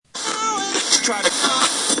try to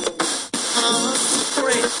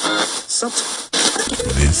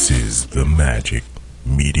This is the Magic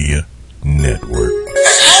Media Network. Open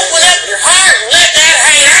up your heart and let that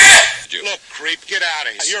hang out! Look, creep, get out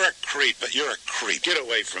of here. You're a creep, but you're a creep. Get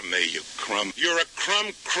away from me, you crumb. You're a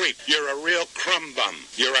crumb creep. You're a real crumb bum.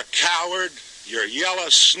 You're a coward. You're a yellow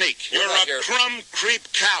sneak. You're a crumb creep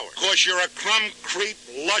coward. Of course, you're a crumb creep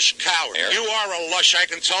lush coward. You are a lush, I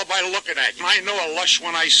can tell by looking at you. I know a lush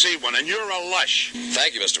when I see one, and you're a lush.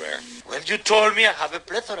 Thank you, Mr. Mayor. Well, you told me I have a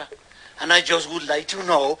plethora. And I just would like to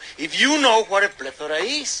know if you know what a plethora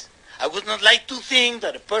is. I would not like to think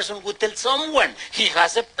that a person would tell someone he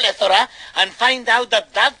has a plethora and find out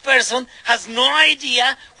that that person has no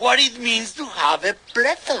idea what it means to have a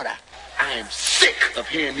plethora. I am sick of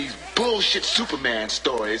hearing these bullshit Superman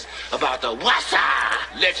stories about the Wassa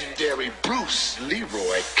legendary Bruce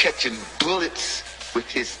Leroy catching bullets with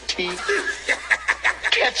his teeth.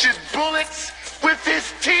 Catching bullets with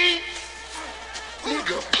his teeth?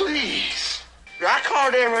 Nigga, please. I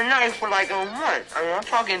called every night for like a month. I mean, I'm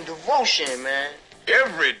talking devotion, man.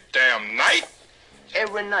 Every damn night?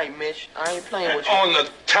 Every night, Mitch. I ain't playing with you. On the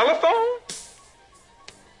telephone?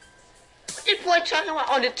 What this boy talking about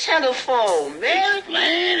on the telephone, man?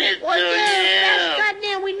 Explain it What to the hell? him.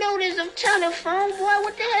 Goddamn, we know there's a telephone, boy.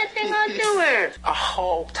 What the hell thing I doing? I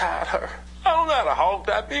hog-tied her. I don't know how to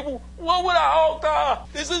hog-tie people. What would I hog-tie?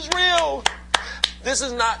 This is real. This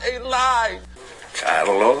is not a lie.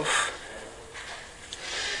 Karloff.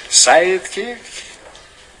 Sidekick.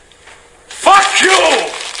 Fuck you!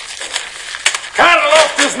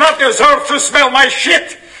 Karloff does not deserve to smell my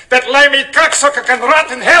shit! That limey cocksucker can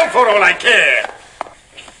rot in hell for all I care!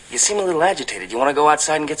 You seem a little agitated. You want to go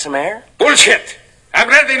outside and get some air? Bullshit! I'm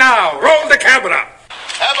ready now! Roll the camera!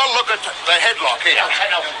 Have a look at the headlock here.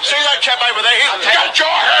 See that chap over there? Get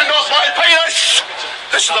your hand off my penis!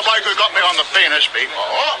 This is the bloke who got me on the penis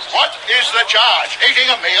before. What is the charge?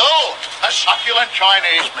 Eating a meal? A succulent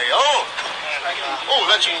Chinese meal? Oh,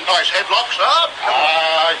 that's a nice headlock, sir.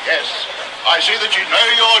 Ah, yes. I see that you know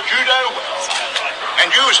your judo well.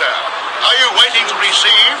 And you, sir, are you waiting to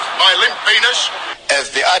receive my limp penis?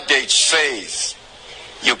 As the adage says,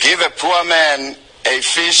 you give a poor man a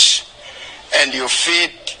fish and you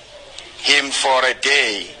feed him for a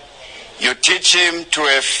day. You teach him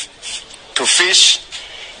to fish.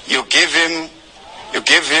 You give him,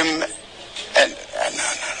 and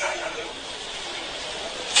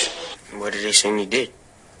no. What are they saying he did?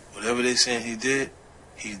 Whatever they saying he did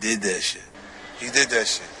that shit. He did that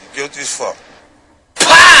shit. He guilty as fuck.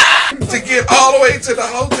 To get all the way to the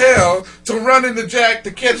hotel to run in the jack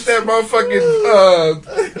to catch that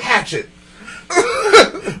motherfucking hatchet.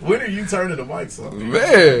 When are you turning the mics on?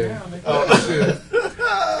 Man.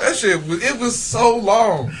 That shit it was so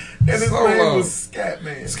long. And his so name long. was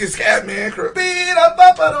Scatman. Scatman.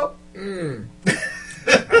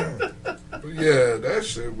 Yeah, that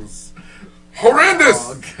shit was horrendous.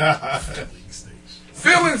 Oh, God.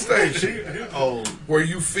 Filling station. Oh. Where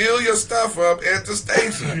you fill your stuff up at the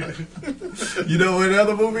station. You know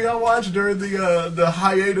another movie I watched during the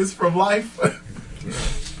hiatus from life?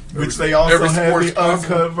 Which they also had the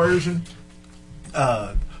uncut version.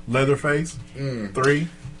 Leatherface 3.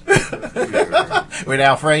 With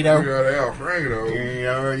Alfredo. We got Alfredo.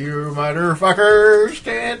 You motherfuckers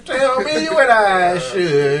can't tell me what I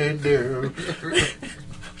should do.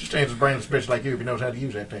 Just change his brain to bitch like you if he knows how to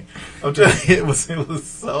use that thing. I'm telling you, it was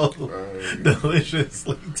so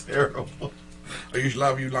deliciously terrible. I used to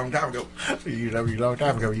love you a long time ago. You love you a long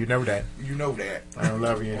time ago. You know that. You know that. I don't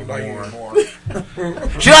love you anymore.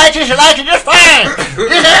 She likes you just fine.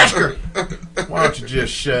 Just ask her. Why don't you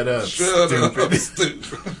just shut up, Shut stupid? up,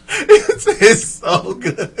 stupid. It's so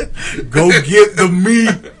good. Go get the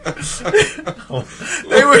meat.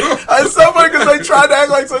 They were so funny because they tried to act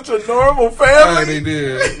like such a normal family. And he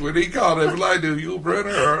did. When he called him like, dude, you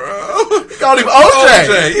Brenner. He called him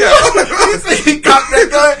OJ. Yeah. He cocked that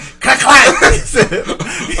gun. Clack, clack. He said,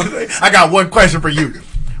 I got one question for you.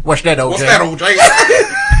 What's that, OJ? What's that, OJ?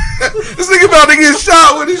 This nigga about to get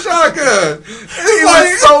shot with his shotgun. He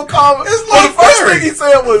was so calm. It's Well, like the first Barry. thing he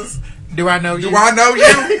said was, do I know you? Do I know you?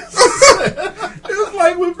 It was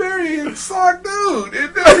like with Barry and Sock Dude.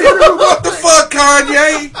 It didn't what the fuck,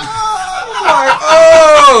 Kanye? Like,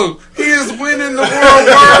 oh, he is winning the world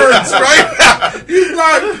words right now. He's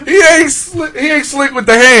like, he ain't slick with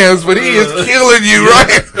the hands, but he is killing you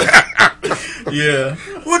right now. Yeah.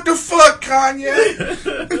 What the fuck,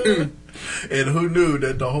 Kanye? And who knew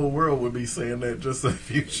that the whole world would be saying that just a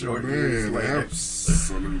few short years later?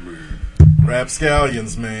 Absolutely.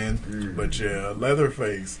 Rapscallions, man. But yeah,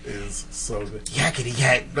 Leatherface is so good. Yakety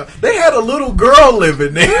yak. They had a little girl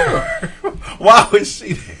living there. Why was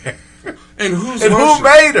she there? And who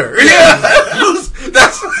made her? Yeah,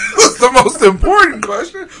 that's the most important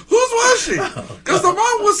question. Whose was she? Because the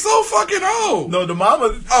mom was so fucking old. No, the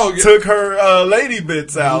mama took her lady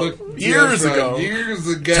bits out years ago. Years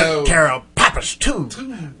ago. Took care of Papa's too.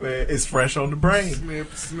 It's fresh on the brain.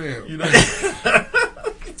 Snip. You know,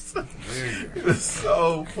 it was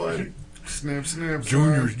so funny. Snip.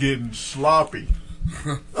 Junior's getting sloppy.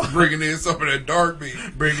 Bringing in some of that dark meat.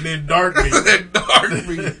 That dark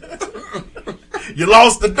meat. You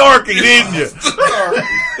lost the darkie, didn't you?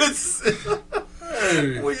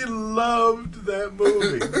 Hey. We loved that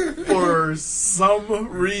movie for some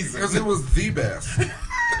reason. Because it was the best.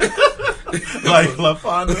 Like La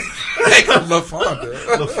Fonda. La Fonda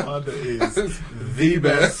is the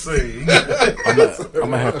best thing. I'm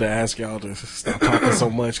gonna have to ask y'all to stop talking so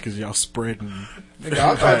much because y'all spreading. Nigga,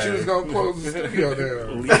 I thought you was gonna close the studio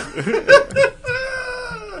down.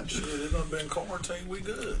 Shit, it done been quarantine. We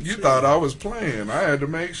good. You thought I was playing. I had to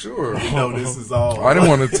make sure. No, this is all. I didn't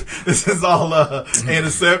want to. This is all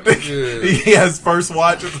antiseptic. Yeah. He has first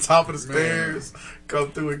watch at the top of the stairs.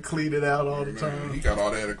 Come through and clean it out all the time. He got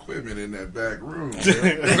all that equipment in that back room. In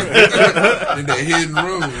that hidden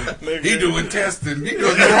room. He doing testing. He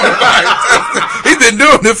doing coronavirus testing. He been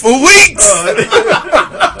doing it for weeks.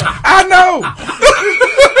 I know.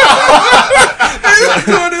 He's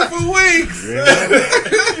doing it for weeks.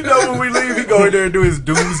 You know, when we leave, he go in there and do his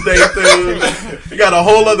doomsday thing. He got a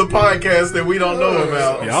whole other podcast that we don't know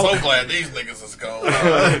about. I'm so glad these niggas is gone.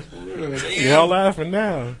 Y'all laughing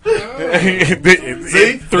now.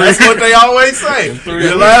 See? That's what they always say.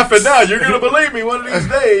 You're laughing now. You're going to believe me one of these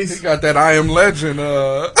days. He got that I Am Legend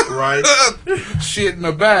right shit in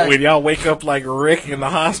the back. When y'all wake up like Rick in the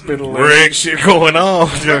hospital and shit going on,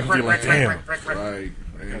 you're like, damn. Right.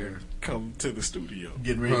 Man. Come to the studio.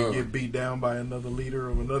 Getting ready to get beat down by another leader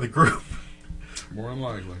of another group. More than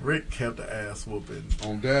likely. Rick kept the ass whooping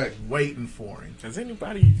on deck, waiting for him. Is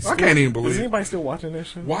anybody? I can't even believe. Is anybody still watching that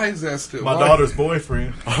show? Why is that still? My daughter's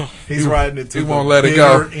boyfriend. He's riding it to he the won't let it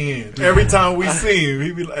go. End. Every time we see him,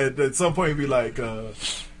 he be at some point he be like, you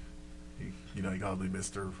know, he calls me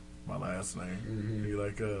Mr. My last name. Mm-hmm. He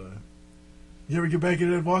like, you ever get back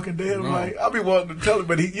into that Walking Dead? I'm like, I'll be wanting to tell him,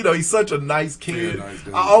 but he's such a nice kid. Yeah, nice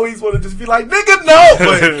dude. I always want to just be like, nigga, no,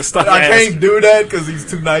 but I can't do that because he's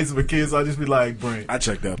too nice of a kid. So I just be like, Brent. I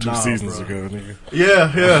checked out 2 seasons ago, nigga.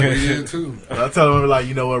 Yeah. Yeah, too. I tell him like,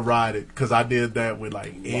 you know what, ride it, because I did that with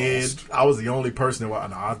like Ed. I was the only person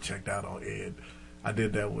that I checked out on Ed. I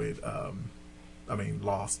did that with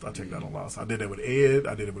Lost. I checked out on Lost. I did that with Ed.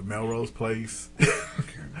 I did it with Melrose Place.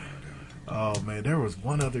 Oh man, there was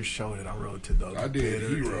one other show that I wrote to those. I did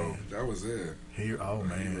Hero. That was it. Oh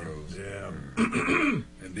man, Heroes. Yeah.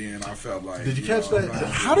 And then I felt like. Did you catch that?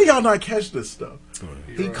 How do y'all not catch this stuff?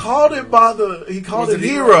 He called it by the. He called it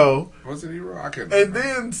Hero. Was it Hero? I can't. And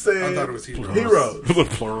then said. I thought it was Heroes. Heroes. The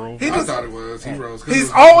plural. I thought it was Heroes.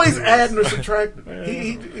 He's always adding or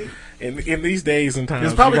subtracting. In these days and times,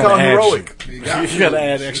 it's probably called heroic. You gotta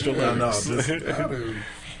add extra letters. No,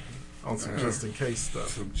 on some just in case stuff.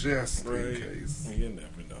 Some just in case. You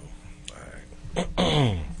never know. All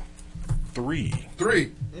right. 3.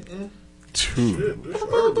 2.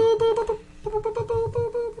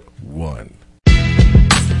 1.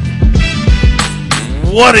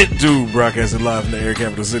 What it do? Broadcasting live from the Air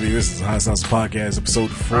Capital City. This is the Hot Sauce Podcast, episode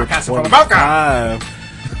 425.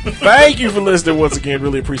 Thank you for listening once again.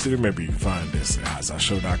 Really appreciate it. Remember, you can find this at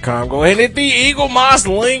hotsauceshow.com. Go ahead and hit the Eagle Moss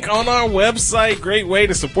link on our website. Great way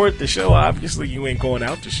to support the show. Obviously, you ain't going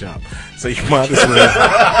out to shop, so you might as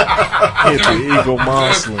well hit the Eagle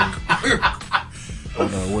Moss link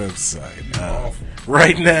on our website.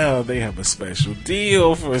 Right now, they have a special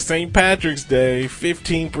deal for St. Patrick's Day.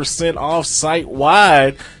 15% off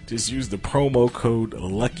site-wide. Just use the promo code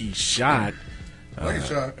LUCKYSHOT.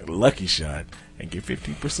 Lucky Shot. And get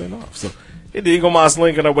 15% off. So hit the Eagle Moss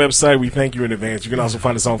link on our website. We thank you in advance. You can also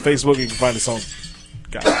find us on Facebook. You can find us on.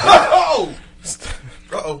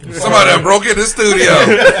 Somebody done broke in the studio.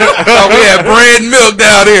 Thought we had bread and milk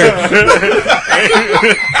down here.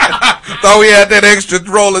 Thought we had that extra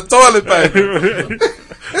roll of toilet paper.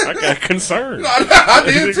 I got concerned. I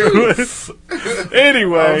did too.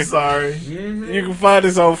 Anyway, I'm sorry. You can find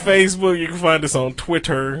us on Facebook. You can find us on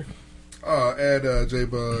Twitter. At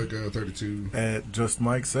JBug32. At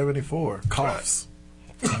JustMike74. Coughs.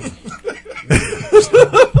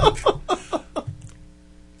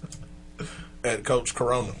 At Coach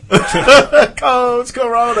Corona. Coach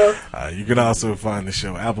Corona. You can also find the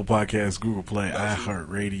show Apple Podcasts, Google Play,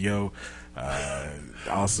 iHeartRadio,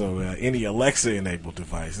 Also, any Alexa-enabled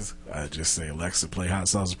devices, just say, Alexa, play Hot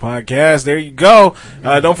Sauce Podcast. There you go.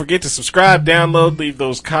 Don't forget to subscribe, download, leave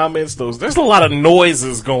those comments. There's a lot of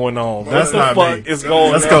noises going on. That's what the fuck is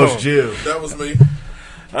going on? Let's go, Jill. That was me.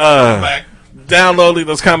 Back. Download, leave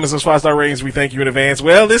those comments, those 5-star ratings. We thank you in advance.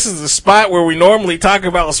 Well, this is the spot where we normally talk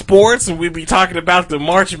about sports, and we'd be talking about the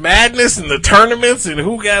March Madness and the tournaments and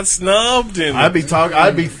who got snubbed. And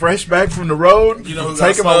I'd be fresh back from the road,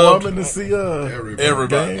 taking my woman to see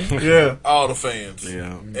everybody. Game. Yeah, all the fans,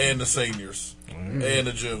 and the seniors, and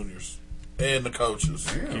the juniors, and the coaches.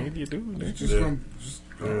 Can you do that?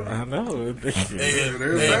 I know.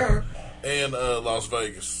 And Las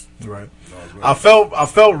Vegas. Right. I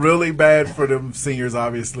felt really bad for them seniors,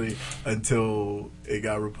 obviously, until it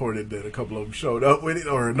got reported that a couple of them showed up with it,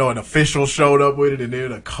 or no, an official showed up with it, and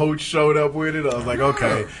then a coach showed up with it. I was like,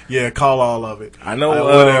 okay, yeah, call all of it. I know.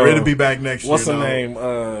 Whatever. It'll be back next what's year. What's the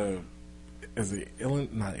name? Is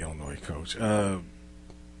it not Illinois coach?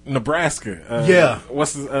 Nebraska. Yeah.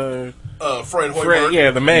 What's the Fred Hoiberg? Yeah,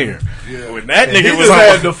 the mayor. Yeah. When that nigga he was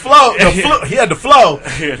had the flow. He had the flow.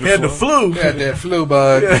 He had the flu. He had that flu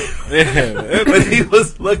bug. Yeah. But he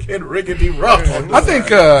was looking rickety rough. I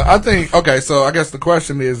think. Okay, so I guess the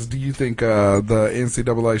question is: do you think the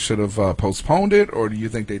NCAA should have postponed it, or do you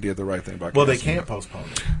think they did the right thing by? Well, they can't postpone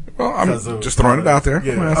it. Well, I'm just throwing it out there.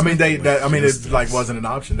 Yeah. I mean, it wasn't an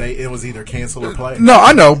option. It was either cancel or play. No,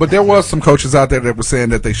 I know, but there was some coaches out there that were saying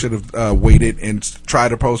that they should have waited and tried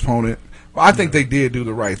to postpone it. Well, I think they did do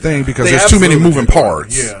the right thing because there's too many moving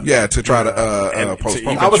parts. Yeah, to try to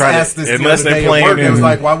postpone. I was asked this the other day at work. It was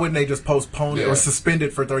like, why wouldn't they just postpone it or suspend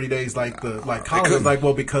it for 30 days like college? It was like,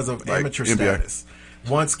 well, because of amateur status.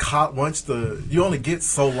 Once you only get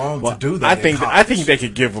so long to do that. I think they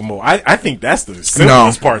could give them more. I think that's the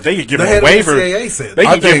simplest part. They could give them a waiver. They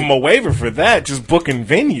could give them a waiver for that. Just booking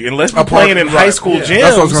venue, unless we're playing in high school gyms.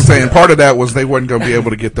 That's what I was going to say. And part of that was they weren't going to be able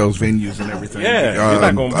to get those venues and everything. Yeah, you're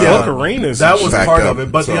not going to book arenas. That was part of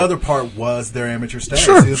it, but the other part was their amateur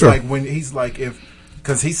status. It's like when he's like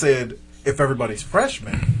because he said if everybody's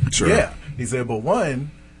freshmen, he said, but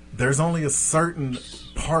there's only a certain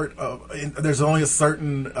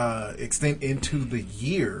extent into the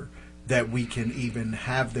year that we can even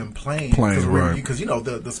have them playing right? Because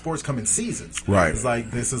the sports come in seasons. Right. It's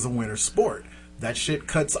like this is a winter sport. That shit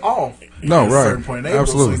cuts off. No, at a certain point in April.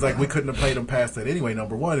 Absolutely. So he's like, we couldn't have played them past that anyway.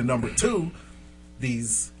 Number one, and number two,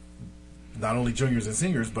 these not only juniors and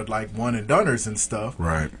seniors, but like one and doneers and stuff.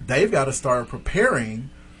 Right. They've got to start preparing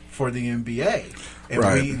for the NBA.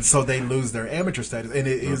 And so they lose their amateur status, and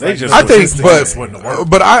it is. I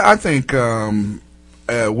think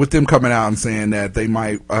with them coming out and saying that they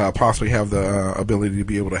might possibly have the ability to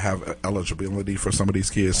be able to have eligibility for some of these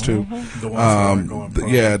kids too. The ones who are going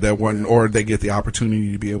pro. that one, or they get the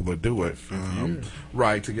opportunity to be able to do it,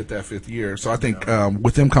 right, to get that 5th year. So I think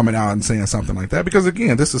with them coming out and saying something like that, because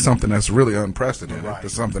again, this is something that's really unprecedented. Right.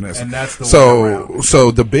 It's something that's, and that's the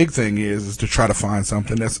so the big thing is to try to find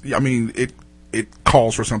something that's. I mean, it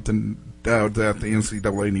calls for something that the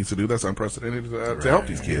NCAA needs to do that's unprecedented to help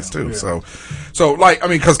these kids too. Yeah. So like, I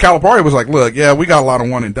mean, because Calipari was like, look, yeah, we got a lot of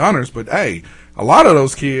one and doners, but hey, a lot of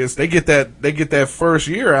those kids, they get that first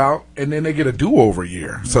year out and then they get a do-over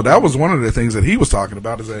year. So that was one of the things that he was talking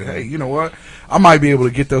about, is that, hey, you know what, I might be able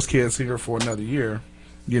to get those kids here for another year,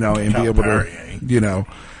 and be able to,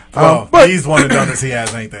 Well, but these one and doners he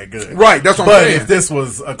has ain't that good, right? That's what I'm saying. But if this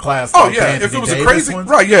was a class, if it was a crazy,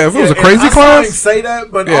 ones, if it was a crazy class, I didn't say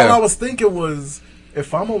that. But all I was thinking was,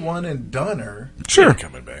 if I'm a one and doner, sure,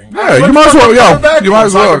 coming back. Yeah, you might as well. You might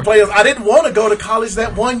as well. I didn't want to go to college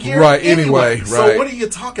that 1 year, right? Anyway, right. So what are you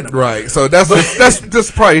talking about? Right. So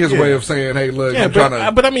that's probably his way of saying, hey, look, I'm trying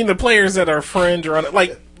to. But I mean, the players that are fringe or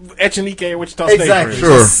like Echenike or Wichita State. Exactly.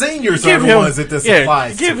 Sure. The seniors are the ones that this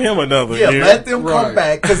applies to. Give him another year. Let them come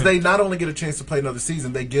back, because they not only get a chance to play another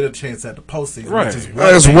season, they get a chance at the postseason, right. which is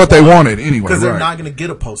that's what they wanted anyway. Because they're not going to get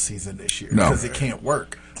a postseason this year because it can't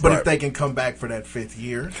work. But if they can come back for that 5th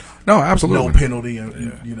year, no, absolutely, no penalty, and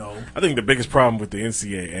I think the biggest problem with the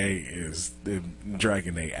NCAA is them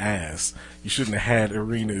dragging their ass. You shouldn't have had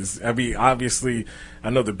arenas. I mean, obviously, I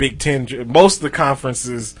know the Big Ten, most of the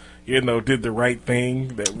conferences, did the right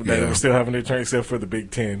thing. That were still having their turn, except for the Big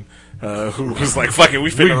Ten, who was like, "Fuck it, we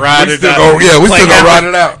finna ride it out." We still gonna ride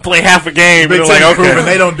it out. Play half a game. Big Ten like, okay,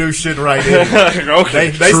 they don't do shit right.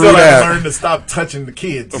 Okay, they still have to learn to stop touching the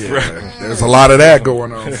kids. Yeah. There's a lot of that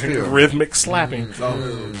going on still. Rhythmic slapping. In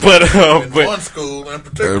one school in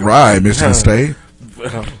particular, right, Michigan State.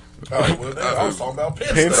 I was talking about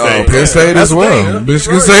Penn State. Oh, Penn State as well.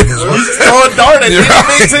 Michigan State as well. You throw a dart at any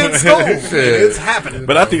Big Ten school. It's happening.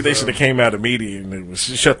 But I think they should have came out immediately and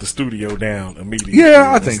shut the studio down immediately.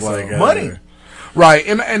 Yeah, I think like, so. Money. Right,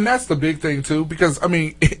 and that's the big thing too, because I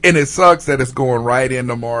mean, and it sucks that it's going right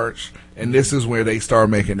into March, and this is where they start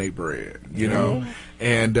making their bread, you know,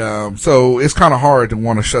 and so it's kind of hard to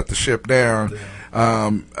want to shut the ship down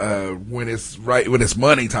when it's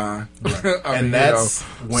money time, Right. I and mean, that's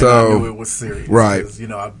when so, I knew it was serious, right? You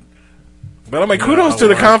know, but I mean, kudos to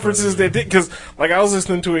the conferences that did, because like I was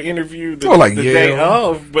listening to an interview the day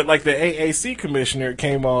of, but like the AAC commissioner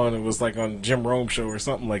came on and was like on Jim Rome show or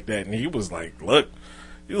something like that, and he was like, "Look,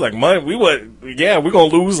 he was like, money, we're gonna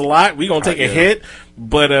lose a lot, we're gonna take a hit,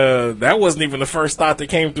 but that wasn't even the first thought that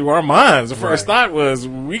came through our minds. The first thought was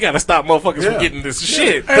we got to stop motherfuckers from getting this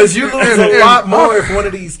shit, because you lose a lot more if one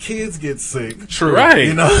of these kids gets sick. True, right?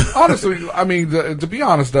 You know, honestly, I mean, to be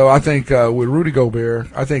honest though, I think with Rudy Gobert,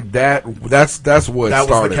 I think that's what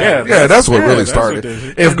started. That's what really started.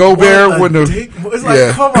 If Gobert wouldn't have, it's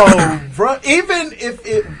like, come on, bro. Even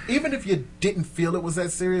if you didn't feel it was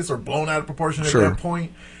that serious or blown out of proportion at that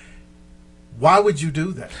point, why would you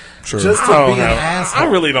do that? Sure. Just to be an asshole.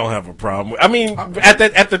 I really don't have a problem. I mean,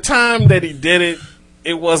 at the time that he did it,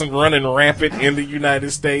 it wasn't running rampant in the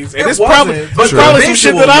United States, and it's probably some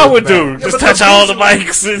shit that I would do. Just touch all the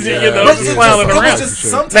mics and just clowning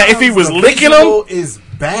around. Now, if he was licking them, is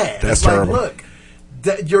bad. That's it's terrible. Like,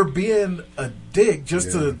 look, you're being a dick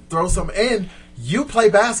just to throw some in. You play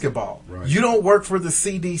basketball. Right. You don't work for the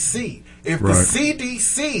CDC. If the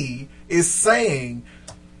CDC is saying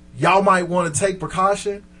y'all might want to take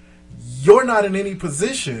precaution, you're not in any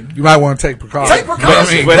position. You might want to take precaution. Take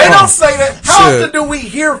precaution. They don't say that. How often do we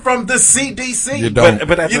hear from the CDC? You don't.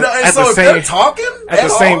 But at they're talking at the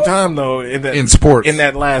same time, though, in sports, in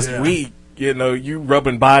that last week, you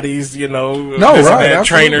rubbing bodies,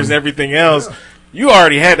 trainers, everything else. You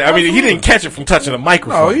already had that. I mean, he didn't catch it from touching a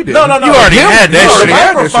microphone. No, he didn't. No. You already had that shit. The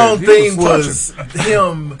microphone thing was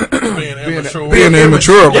him being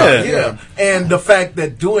immature. Yeah. And the fact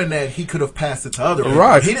that doing that, he could have passed it to other people.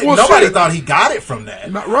 Right. Nobody thought he got it from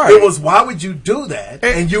that. Right. It was, why would you do that?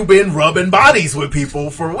 And you've been rubbing bodies with people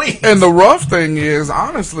for weeks. And the rough thing is,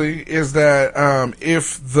 honestly, is that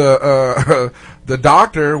if the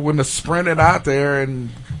doctor wouldn't have sprinted out there and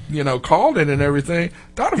called it and everything,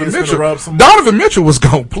 Donovan Mitchell was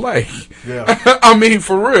gonna play. Yeah. I mean,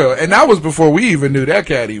 for real. And that was before we even knew that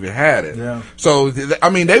cat even had it. Yeah. So I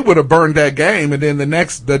mean, they would have burned that game, and then the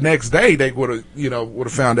next day they would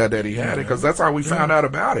have found out that he had it, because that's how we found out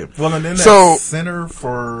about him. Well, and then that center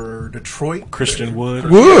for Detroit, Christian Wood,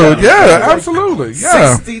 absolutely,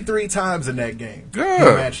 63 times in that game. Yeah. He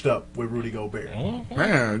matched up with Rudy Gobert.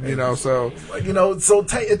 Man, so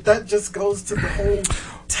that just goes to the whole.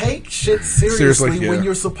 Take shit seriously when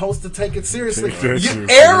you're supposed to take it seriously. You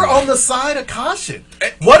err on the side of caution.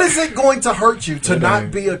 What is it going to hurt you to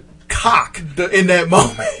not be a cock in that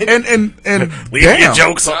moment? And leave your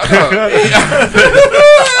jokes on.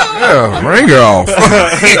 Ring her off.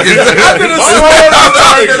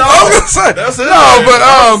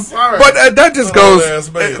 But that just goes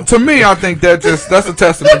to me. I think that's a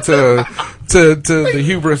testament to the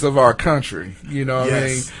hubris of our country. You know what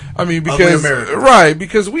I mean,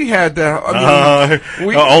 because we had that.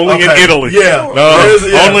 Only in Italy.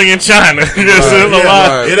 Only in China.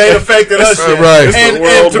 It ain't affected us yet. Right. And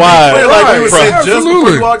to be clear, like you were saying, just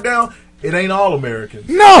before you walk down, it ain't all Americans.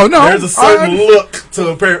 No. There's a certain look to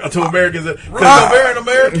Americans. Because Gobert an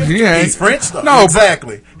American? He's French, though. No,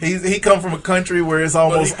 exactly. He come from a country where it's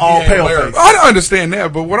almost all pale face. I understand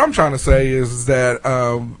that, but what I'm trying to say is that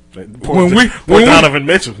Donovan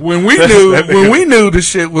Mitchell, when we knew the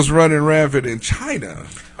shit was running rampant in China,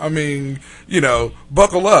 I mean,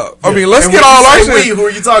 buckle up. I mean, let's get all our shit. Who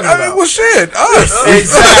are you talking about? Well, shit, us.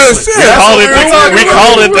 Exactly. We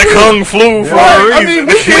call it the Kung Flu for a reason. I mean,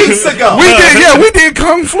 weeks ago. We did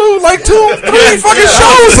Kung Flu like 2-3 fucking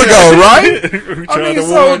shows ago, right? I mean,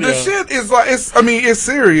 so the shit is like, it's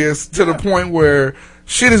serious to the point where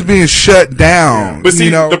shit is being shut down. But see,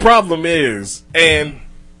 the problem is,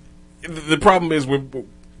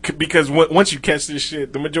 because once you catch this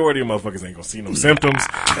shit, the majority of motherfuckers ain't gonna see no symptoms.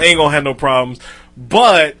 They ain't gonna have no problems.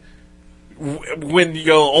 But when you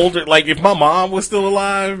go older, like if my mom was still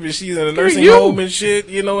alive and she's in a nursing home and shit,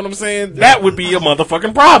 you know what I'm saying? That would be a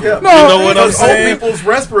motherfucking problem. Yeah. You know what I'm saying? Old people's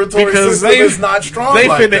respiratory system is not strong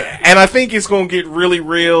like that. And I think it's gonna get really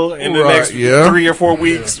real in the next 3 or 4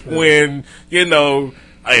 weeks when,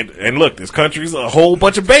 And look, this country's a whole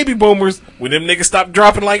bunch of baby boomers. When them niggas stop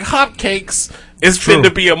dropping like hotcakes, it's fit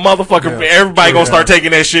to be a motherfucker. Everybody gonna start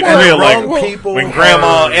taking that shit real. Like when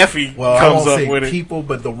Grandma Effie comes up with it. People,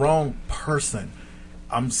 but the wrong person.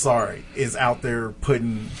 I'm sorry, is out there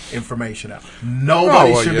putting information out.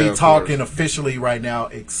 Nobody should be talking officially right now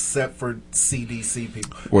except for CDC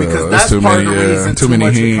people. Well, because that's part of the reason too much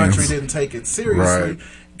of the hands. country didn't take it seriously.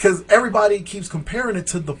 Because everybody keeps comparing it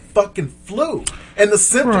to the fucking flu. And the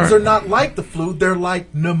symptoms are not like the flu. They're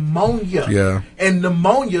like pneumonia. Yeah. And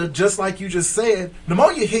pneumonia, just like you just said,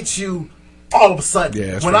 pneumonia hits you all of a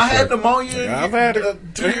sudden. When I had pneumonia I've had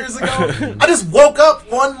it 2 years ago, I just woke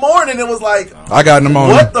up one morning and was like, I got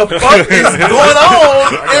pneumonia. what the fuck is going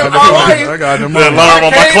on in my life? I got The pneumonia. alarm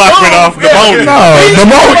on my clock went off. Pneumonia.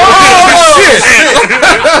 Pneumonia. Shit.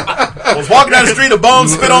 I was walking down the street, a bone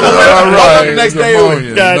spit on my lip, woke up the next day.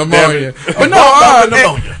 Pneumonia. But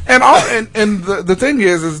and the thing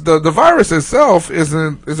is the virus itself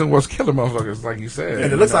isn't what's killing motherfuckers, like you said.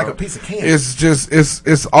 And it looks like a piece of candy. It's just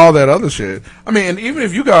it's all that other shit. I mean, and even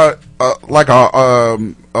if you got like a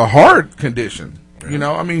heart condition, you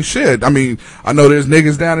know, I mean, shit. I mean, I know there's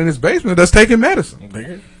niggas down in his basement that's taking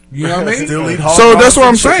medicine. You know what I mean? So that's what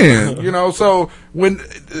I'm saying. You know, so when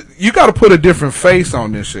you got to put a different face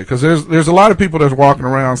on this shit, because there's a lot of people that's walking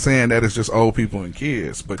around saying that it's just old people and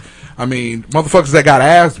kids, but I mean, motherfuckers that got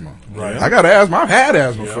asthma. Right. I got asthma. I've had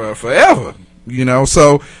asthma for forever. You know,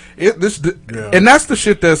 so and that's the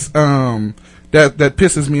shit that's that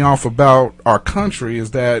pisses me off about our country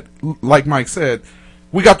is that, like Mike said,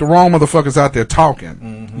 we got the wrong motherfuckers out there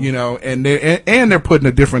talking, you know, and they're putting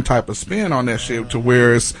a different type of spin on that shit to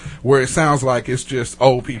where it sounds like it's just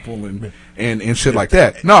old people and shit like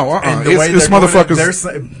that. No, it's motherfuckers.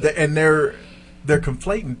 They're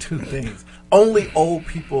conflating two things. Only old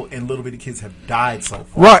people and little bitty kids have died so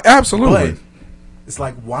far. Right, absolutely. But it's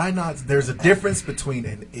like, why not? There's a difference between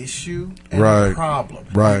an issue and a problem.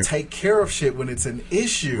 Right. You take care of shit when it's an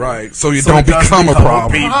issue. Right. So you don't become a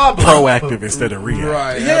problem. Be proactive instead of reactive.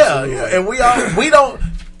 Right. Yeah. And we don't,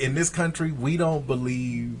 in this country, we don't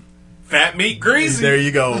believe fat meat greasy. There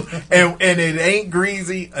you go. And it ain't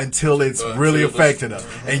greasy until it's really affecting us.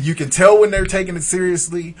 And you can tell when they're taking it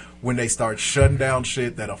seriously when they start shutting down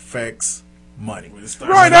shit that affects money.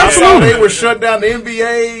 Right, absolutely. They were shut down the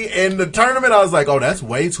NBA and the tournament. I was like, oh, that's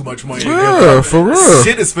way too much money. Yeah, for real.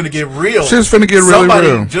 Shit is finna get real. Shit's finna get really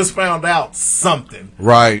Somebody real. just found out something.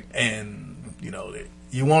 Right. And, you know,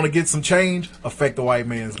 you want to get some change, affect the white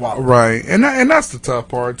man's wallet. Right. And that's the tough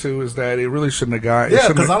part, too, is that it really shouldn't have got... Yeah,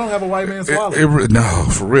 because I don't have a white man's wallet. No,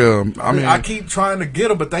 for real. I mean, I keep trying to get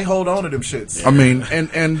them, but they hold on to them shits. I mean,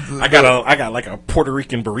 and I got like a Puerto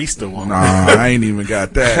Rican barista one. Nah, I ain't even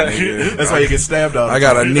got that, nigga. That's why you get stabbed on. I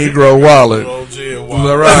got a Negro wallet.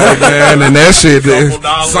 Right, man, and that shit.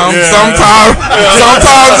 Sometimes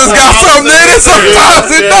it's got something in it,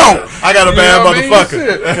 sometimes it don't. I got a bad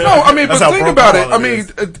motherfucker. No, I mean, but think about it. I mean,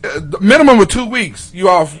 minimum of 2 weeks you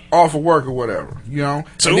off of work or whatever. You know,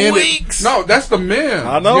 2 weeks. No, that's the min.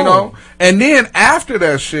 I know. You know, and then after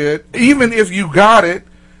that shit, even if you got it,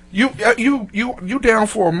 you down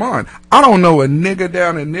for a month. I don't know a nigga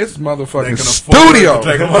down in this motherfucking studio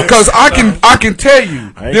because I can tell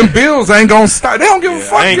you them bills ain't gonna stop. They don't give a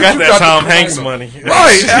fuck. I ain't got that Tom Hanks money.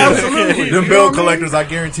 Right, absolutely. Them bill collectors, I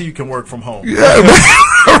guarantee you can work from home. Yeah,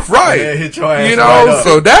 right. Yeah, hit your ass. You know,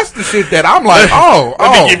 so that's the shit that I'm like,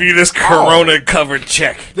 let me give you this Corona covered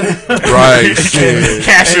check. Right.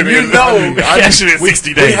 Cash it in. Cash it in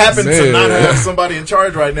 60 days. We happen to not have somebody in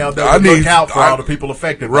charge right now that will look out for all the people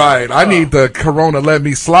affected. Right. I need the Corona let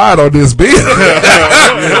me slide on this bill.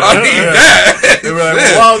 I need that. They were like,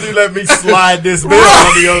 why don't you let me slide this bill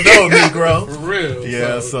under your nose, Negro? For real.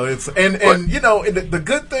 Yeah, so it's and you know, the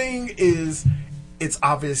good thing is it's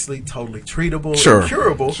obviously totally treatable and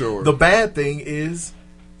curable. Sure. The bad thing is,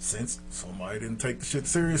 since somebody didn't take the shit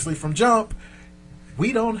seriously from jump,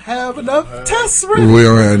 we don't have enough tests. We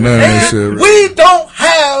don't have none of that shit. We don't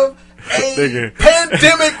have a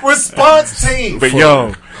pandemic response team. But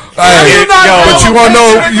yo, but you want to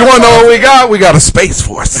know what we got? We got a space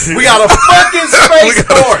force. We got a fucking space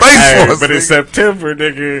force. But in September,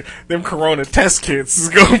 nigga, them Corona test kits is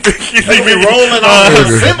gonna be rolling on.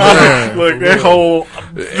 Look, that whole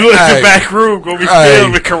the back room gonna be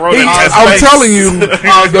filled with Corona test. I'm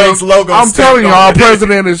telling you, our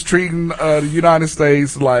president is treating the United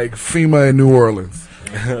States like FEMA in New Orleans.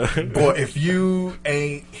 Boy, if you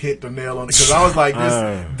ain't hit the nail on it, because I was like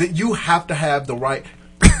this, you have to have the right.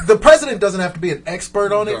 The president doesn't have to be an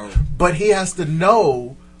expert on it, but he has to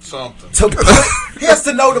know something. He has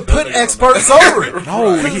to know to put experts over it.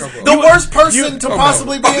 The worst person to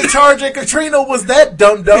possibly be in charge at Katrina was that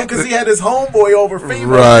dumb because he had his homeboy over FEMA.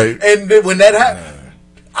 Right. And when that happened,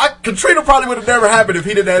 Katrina probably would have never happened if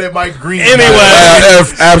he didn't have that Mike Green. Anyway,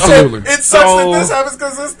 absolutely. It sucks that this happens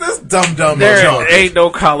because it's this dumb. There ain't no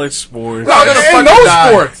college sports. No, there ain't no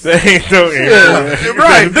sports. There ain't no.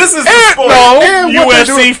 Right. This is the sport. No,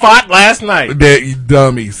 USC fought last night. You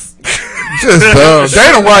dummies. Just dumb.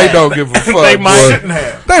 Dana White don't give a fuck. They might shouldn't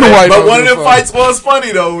have. Dana White But don't one of give them a fuck. fights was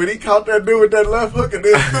funny though when he caught that dude with that left hook and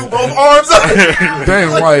then threw both arms up.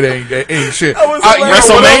 Dana White ain't shit.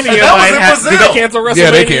 WrestleMania might have. Did they cancel WrestleMania?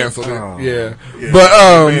 Yeah, they canceled it. Oh. Yeah. Yeah, But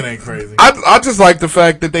man ain't crazy. I just like the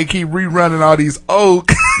fact that they keep rerunning all these old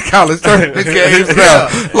college tournament games now.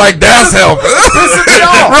 Like that's helping. Pissing me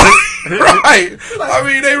off. Right. I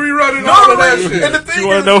mean, they rerunning all of that shit. And the thing You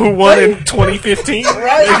want to know who won in 2015?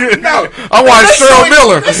 Right? No. I watched Cheryl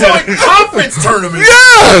Miller. They showing conference tournaments.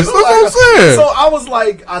 Yes, that's what I'm saying. So I was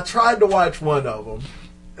like, I tried to watch one of them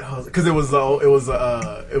because it was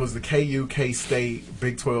the KU K-State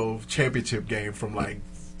Big 12 championship game from like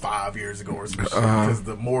 5 years ago or some shit because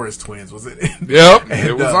the Morris twins was in it. Yep, And,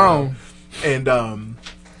 it was on. And I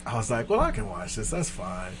was like, well, I can watch this. That's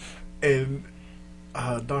fine. And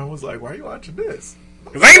Dawn was like, why are you watching this?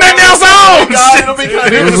 Cause ain't nothing else on.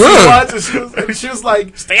 She was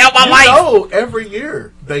like, stay out my life. No, every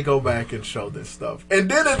year they go back and show this stuff. And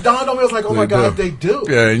then it dawned on me, I was like, oh my God, they do.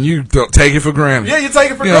 Yeah, and you don't take it for granted. Yeah, you take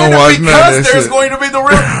it for You don't granted watch none of because that there's shit. going to be the real.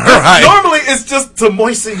 Right. Normally it's just to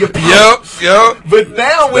moisten your palate. Yep. But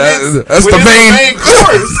now when That's it's the main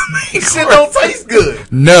course, shit don't taste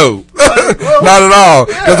good. No, not at all.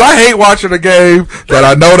 Because I hate watching a game that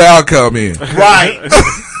I know the outcome in. Right.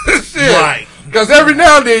 Shit. Right. Because every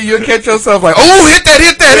now and then you'll catch yourself like, oh, hit that.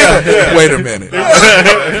 Yeah. Wait a minute.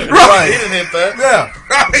 Right. He didn't hit that. Yeah.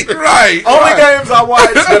 Right. Only games I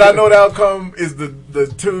watch that I know the outcome is the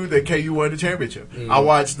two that KU won the championship. I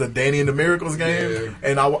watched the Danny and the Miracles game,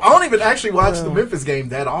 and I don't even actually watch the Memphis game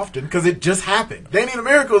that often because it just happened. Danny and the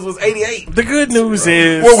Miracles was 88. The good news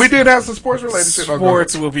is, Well, we did have some sports related shit.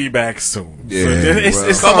 sports will be back soon. Yeah,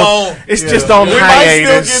 It's Come on. It's just on We hiatus.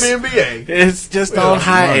 might still get NBA. It's just on ESPN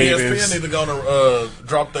hiatus. need to go to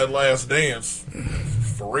drop that Last Dance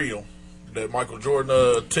for real. That Michael Jordan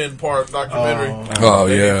 10-part documentary. Oh,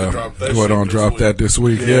 They need to yeah. drop that Go shit on, this drop week. that this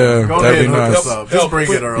week. Yeah, Go that'd ahead be and hook nice. us up. Just bring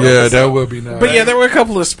it early. Yeah, that would be nice. But yeah, there were a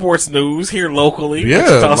couple of sports news here locally. Yeah,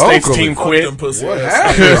 Wichita State's locally. team Fuck quit. them pussy What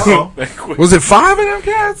ass. happened? Was it 5 of them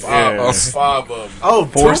cats? Yeah. Five of them. Oh,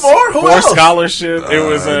 Four, two more? Who four else? scholarship. It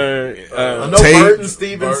was I know Tate. Burton,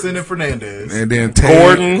 Stevenson, and Fernandez. And then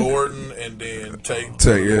Tate. Gordon and then Tate.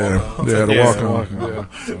 The walk-on.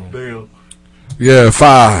 Damn. Yeah,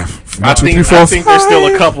 5. I think there's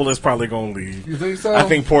still a couple that's probably going to leave. You think so? I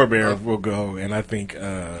think Poor Bear will go, and I think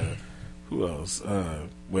who else?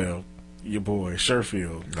 Well, your boy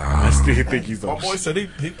Sherfield. I still think he's My on. boy said he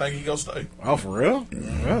think he gonna stay. Oh, for real?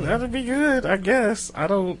 Well, that'd be good, I guess. I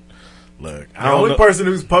don't look. I The don't only know. person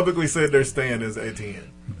who's publicly said they're staying is Etienne.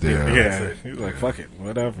 Yeah, he's like, fuck it,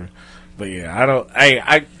 whatever. But yeah, I don't.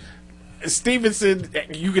 I Stevenson,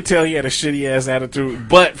 you could tell he had a shitty ass attitude,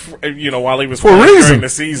 but while he was For a playing reason. during the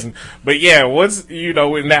season. But yeah, once in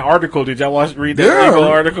that article, did y'all read that legal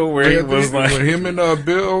article where he was like, him and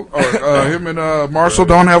Bill or him and Marshall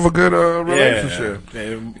don't have a good relationship.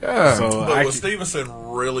 Yeah. So But was Stevenson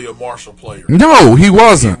really a Marshall player? No, he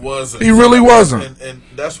wasn't. He wasn't. He really wasn't. And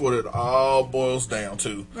that's what it all boils down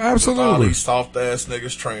to. Absolutely. All these soft ass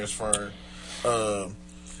niggas transferring.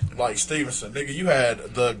 Like Stevenson, nigga, you had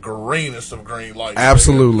the greenest of green lights.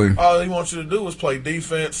 Absolutely. Nigga. All he wants you to do is play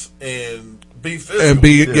defense and be physical. And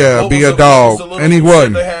be a What dog. was the little And he shit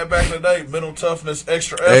wasn't. They had back in the day, mental toughness,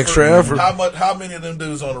 extra effort. How many of them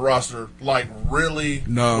dudes on the roster really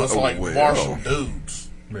was like well. Marshall dudes?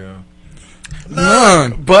 Yeah.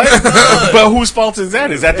 None. but whose fault is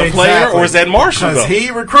that? Is that the player or is that Marshall? Because though?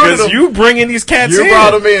 he recruited Because them. you bringing these cats You in.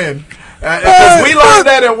 brought them in. Because we learned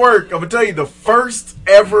that at work. I'm going to tell you, the first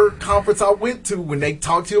ever conference I went to, when they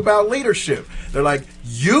talked to you about leadership, they're like,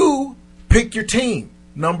 you pick your team,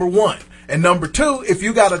 number one. And number two, if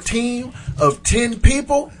you got a team of 10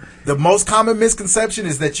 people, the most common misconception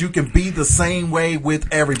is that you can be the same way with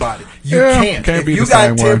everybody. You can't. If be you the got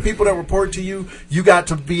same 10 way. people that report to you, you got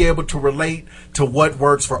to be able to relate to what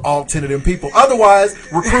works for all 10 of them people. Otherwise,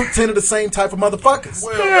 recruit 10 of the same type of motherfuckers.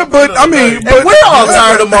 Yeah, but I mean, And we're all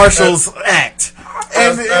tired of Marshall's act.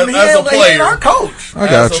 And As he a ain't player, our coach. I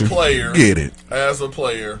got as you. a player, Get it. As a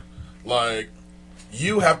player, like,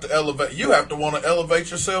 you have to elevate. You have to want to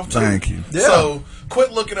elevate yourself too. Thank you. Yeah. So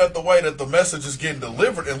quit looking at the way that the message is getting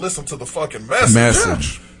delivered and listen to the fucking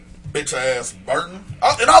message. Bitch ass Burton.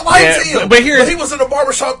 And I liked him. but here- he was in the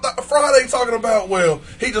barbershop Friday talking about, well,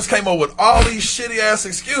 he just came up with all these shitty ass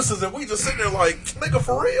excuses and we just sitting there like, nigga,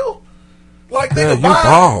 for real? Like, Yeah, nigga, you bye.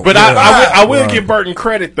 bald. But Yeah. I will give Burton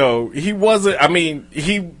credit though. He wasn't. I mean,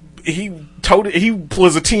 he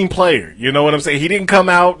was a team player. You know what I'm saying? He didn't come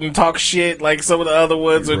out and talk shit like some of the other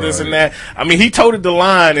ones or this and that. I mean, he toted the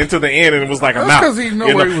line into the end and it was like, I'm out. That's 'cause he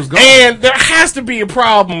knew where he was going. And there has to be a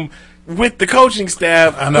problem with the coaching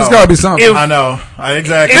staff. I know. There's got to be something. I know.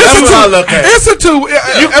 Exactly. It's That's a what two- I look at. It's a two.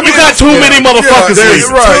 You got too many motherfuckers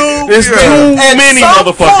leaving. There's too many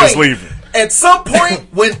motherfuckers leaving. At some point,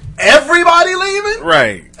 when everybody leaving,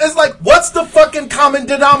 Right. it's like, what's the fucking common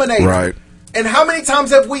denominator? Right. And how many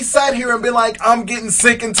times have we sat here and been like, I'm getting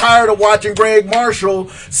sick and tired of watching Greg Marshall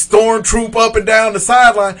stormtroop up and down the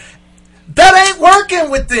sideline. That ain't working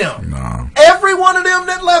with them. No. Every one of them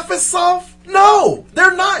that left is soft? No,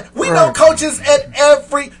 they're not. We know coaches at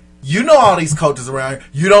every... You know all these coaches around here.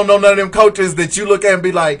 You don't know none of them coaches that you look at and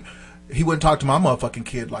be like, he wouldn't talk to my motherfucking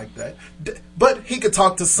kid like that. But he could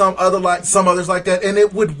talk to some others like that, and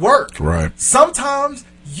it would work. Right. Sometimes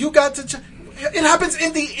you got to... It happens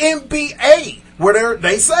in the NBA where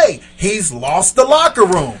they say he's lost the locker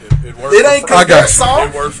room. It ain't because they're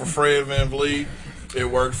soft. It worked for Fred VanVleet. It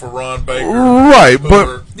worked for Ron Baker. Right,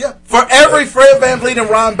 but yeah, for every Fred VanVleet and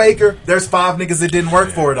Ron Baker, there's 5 niggas that didn't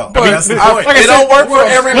work for it all. I mean, That's the like point. I It said, don't work for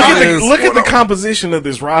everybody. Look at the composition of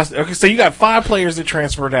this roster. Okay, so you got 5 players that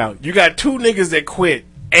transferred out. You got 2 niggas that quit,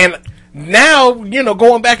 and now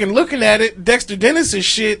going back and looking at it, Dexter Dennis's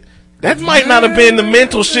shit. That might not have been the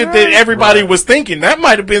mental shit that everybody was thinking. That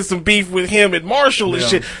might have been some beef with him and Marshall and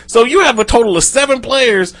shit. So you have a total of 7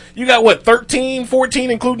 players. You got 13, 14,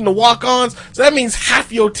 including the walk-ons. So that means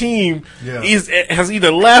half your team has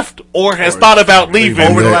either left or has thought about leaving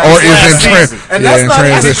over the last season. And that's not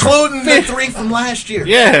even including the 3 from last year.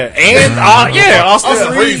 Yeah, and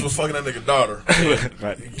Austin Reeves was fucking that nigga daughter.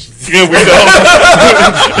 Yeah, we know.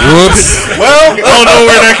 Whoops. Well, I don't know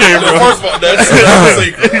where that came from. First of all, that's a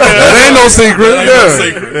secret. That ain't no secret. That ain't no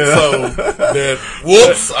secret. So, that,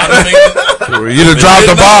 whoops, I didn't mean it. You done dropped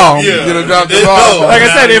the bomb. Yeah. You done dropped the bomb. Like I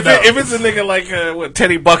said, if it's a nigga like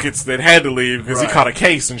Teddy Buckets that had to leave because he caught a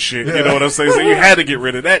case and shit, you know what I'm saying? So you had to get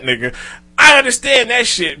rid of that nigga. I understand that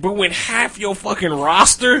shit, but when half your fucking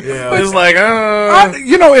roster is like,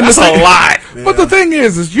 that's a lot. But the thing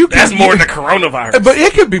is you can... That's more than the coronavirus. But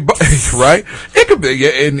it could be, right? It could be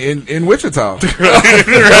in Wichita. They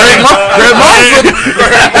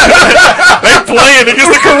playing against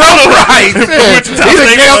the coronavirus. Right. He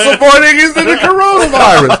done canceled 4 niggas in the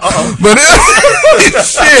coronavirus. But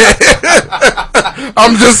shit.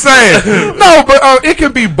 I'm just saying. No, but it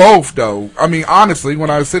could be both, though. I mean, honestly, when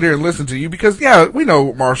I sit here and listen to you, because we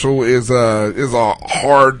know Marshall is a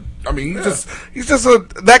hard. I mean, he's just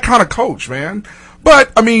that kind of coach, man.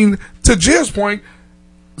 But I mean, to Jim's point,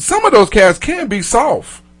 some of those cats can be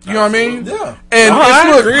soft. You know what I mean? Yeah. And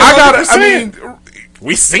I agree 100%.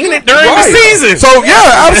 We seen it during the season. So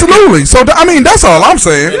yeah, absolutely. So I mean, that's all I'm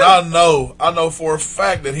saying. And I know for a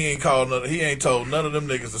fact that he ain't told none of them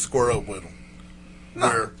niggas to square up with him.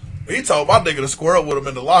 Where he told my nigga to square up with him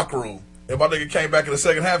in the locker room. And my nigga came back in the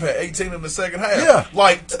second half, had 18 in the second half. Yeah.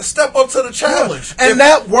 Like, step up to the challenge. And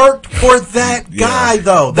that worked for that guy,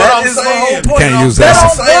 though. That is the whole point. Can't use that.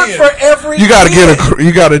 that. Don't work for every You got to kid.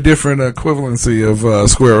 you got a different equivalency of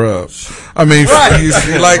square up. I mean,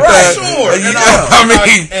 like Right, that. sure.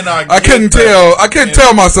 I couldn't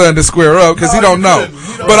tell my son to square up because he don't know.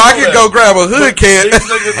 But I could go grab a hood kid.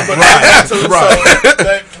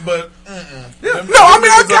 No, I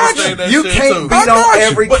mean, I got you. You can't beat on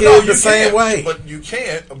every kid the same way. But you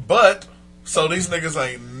can't. But, so these niggas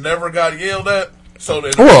ain't never got yelled at. So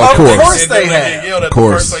then, Well, of course they get have. yelled at. Of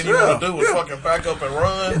course. The first thing you want to do is fucking back up and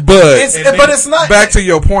run. But it's not. Back to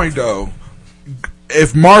your point, though.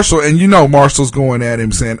 If Marshall, and Marshall's going at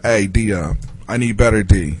him saying, "Hey, Dion, I need better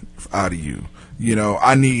D out of you. You know,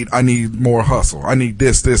 I need more hustle. I need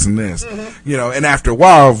this, and this. Mm-hmm. You know." And after a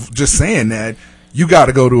while of just saying that, you got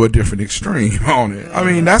to go to a different extreme on it. I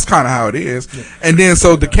mean, that's kind of how it is. Yeah. And then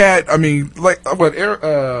so the cat, I mean, like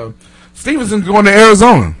Stevenson's going to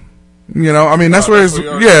Arizona. You know, I mean, that's where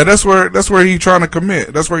that's where he's trying to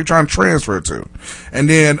commit. That's where he's trying to transfer to. And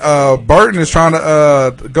then Burton is trying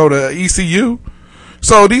to go to ECU.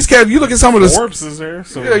 So these cats, you look at some of the Forbes is there.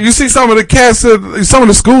 So. Yeah, you see some of the cats, some of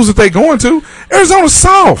the schools that they going to. Arizona's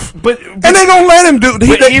soft, but and they don't let him do.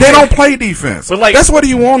 They don't play defense. But like that's what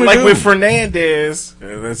you want to do. Like with Fernandez,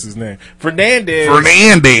 that's his name. Fernandez. When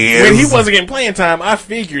he wasn't getting playing time, I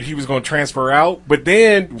figured he was going to transfer out. But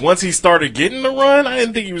then once he started getting the run, I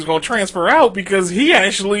didn't think he was going to transfer out because he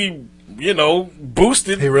actually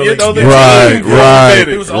boosted. He really the Right.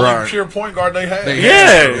 He was the only pure point guard they had.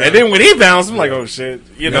 And then when he bounced, I'm like, oh shit,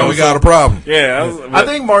 now we got a problem. Yeah, I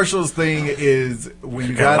think Marshall's thing is when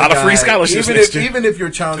you got a lot of free scholarships. Even if you're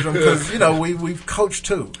challenging them, because we've coached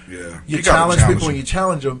too. Yeah, you challenge people and you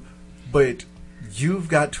challenge them, but you've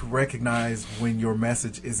got to recognize when your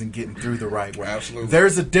message isn't getting through the right way. Absolutely,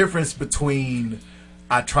 there's a difference between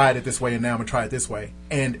I tried it this way and now I'm gonna try it this way,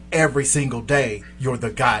 and every single day you're the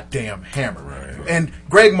goddamn hammer. Right. And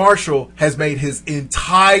Greg Marshall has made his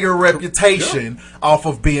entire reputation off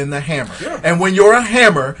of being the hammer. Yeah. And when you're a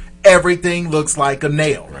hammer, everything looks like a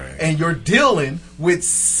nail. Right. And you're dealing with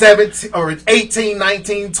 17 or 18,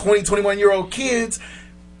 19, 20, 21-year-old kids.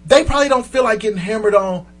 They probably don't feel like getting hammered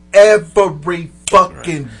on every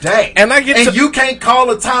fucking day. And you can't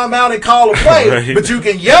call a timeout and call a play, but you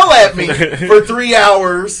can yell at me for 3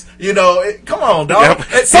 hours. Come on, dog. Yep.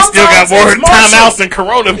 He still got more timeouts than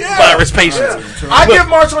coronavirus patients. Yeah. I give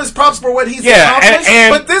Marshall his props for what he's accomplished,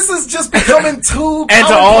 but this is just becoming too. And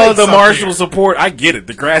to all the Marshall support, I get it.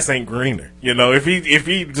 The grass ain't greener. If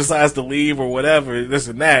he decides to leave or whatever, this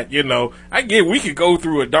and that, I get it. We could go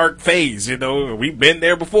through a dark phase. We've been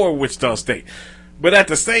there before with Wichita State. But at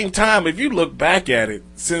the same time, if you look back at it,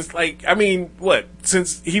 since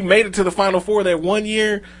he made it to the Final Four that 1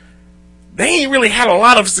 year, they ain't really had a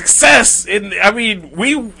lot of success. They're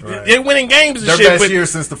winning games and their shit. Their best year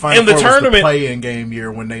since the Final Four was the play-in game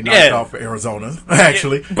year when they knocked off Arizona,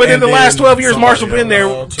 actually. But in the last 12 years, Marshall been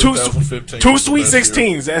there, two Sweet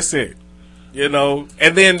 16s, that's it.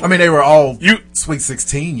 And then they were all Sweet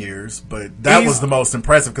 16 years, but that was the most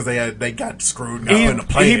impressive because they got screwed in the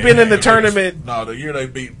play. He'd been in the tournament. No, the year they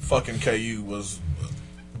beat fucking KU was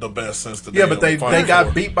the best since the day. Yeah, but they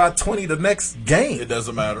got beat by 20 the next game. It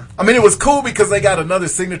doesn't matter. It was cool because they got another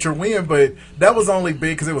signature win, but that was only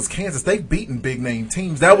big because it was Kansas. They've beaten big name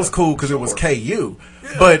teams. That was cool because it was KU.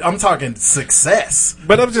 Yeah. But I'm talking success.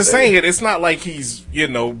 But I'm just saying it's not like he's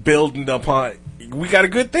building upon. We got a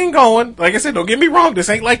good thing going. Like I said, don't get me wrong. This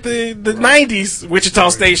ain't like the 90s Wichita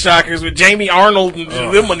State Shockers with Jamie Arnold and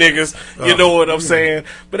them niggas. You know what I'm saying?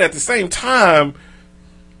 But at the same time,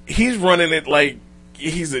 he's running it like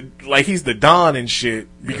he's the Don and shit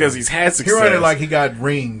because he's had success. He's running it like he got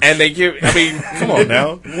rings. And they give. Come on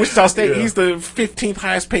now, Wichita State. He's the 15th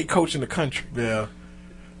highest paid coach in the country. Yeah.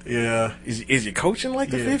 Yeah, is he coaching like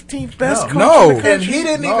the 15th best coach? No, in the country? And he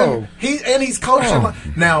didn't even. He's coaching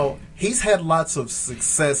now. He's had lots of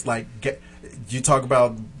success. Like you talk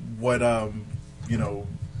about what and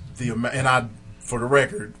I, for the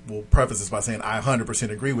record, will preface this by saying I 100%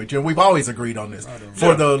 agree with you. And we've always agreed on this.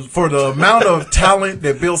 For the amount of talent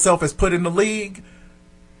that Bill Self has put in the league,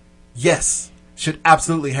 yes, should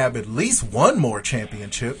absolutely have at least one more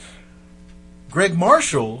championship. Greg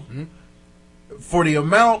Marshall, for the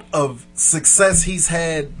amount of success he's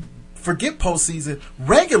had, forget postseason,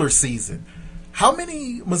 regular season. How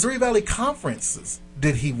many Missouri Valley conferences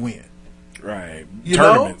did he win? Right.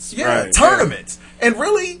 Tournaments. Right. Tournaments. Yeah. And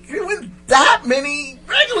really, he won that many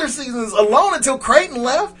regular seasons alone until Creighton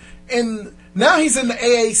left. And now he's in the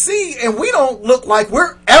AAC, and we don't look like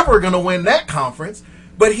we're ever going to win that conference.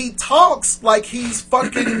 But he talks like he's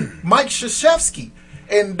fucking Mike Krzyzewski.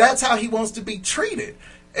 And that's how he wants to be treated.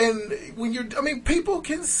 And when people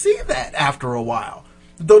can see that after a while.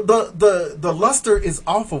 The luster is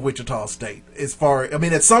off of Wichita State.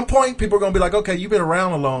 At some point, people are going to be like, okay, you've been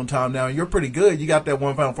around a long time now, and you're pretty good. You got that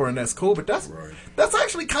one Final Four, and that's cool. But that's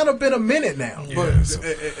actually kind of been a minute now. Yeah.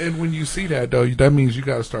 And when you see that, though, that means you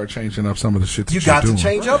got to start changing up some of the shit that you got to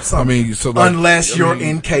change up something. Unless you're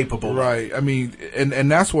incapable. Right.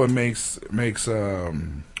 And that's what makes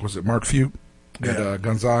was it Mark Few at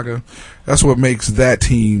Gonzaga? That's what makes that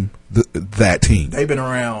team that team. They've been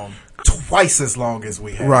around twice as long as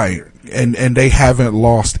we have. Right. Here. And they haven't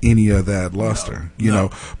lost any of that luster, you know.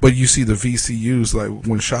 But you see the VCUs like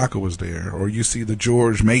when Shaka was there, or you see the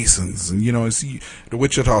George Masons and and see the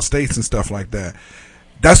Wichita States and stuff like that.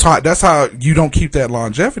 That's how you don't keep that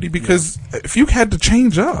longevity, because if you had to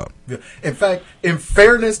change up. Yeah. In fact, in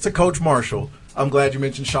fairness to Coach Marshall, I'm glad you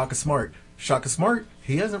mentioned Shaka Smart. Shaka Smart,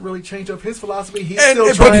 he hasn't really changed up his philosophy. He's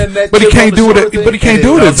still trying that. But he can't do it. But he can't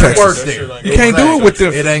do it in Texas. You can't do it with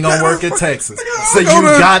them. It ain't gonna work in Texas. So you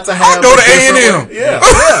got to have. I go to A&M. Yeah.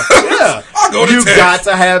 I go to You got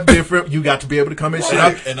to have different. You got to be able to come in.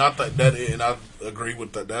 And I think that, and I agree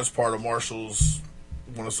with that. That's part of Marshall's,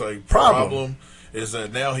 problem is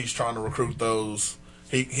that now he's trying to recruit those.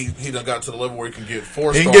 He done got to the level where he can get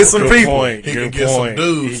 4 stars. He can get some people. He can get some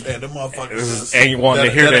dudes, and them motherfuckers. And you want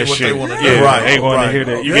to hear that shit. Ain't want to hear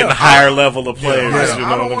that. You get the higher level of players.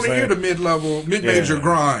 I don't want to hear the mid-major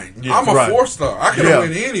grind. I'm a 4-star. I can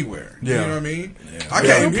win anywhere. You know what I mean? Yeah. I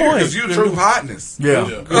came here because you the new hotness.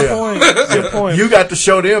 Yeah. Good point. You got to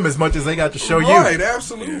show them as much as they got to show you. Right,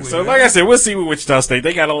 absolutely. So, like I said, we'll see with Wichita State.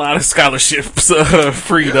 They got a lot of scholarships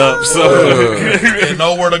freed up. So, and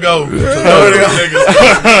nowhere to go. Ironically,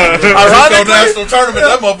 national tournament,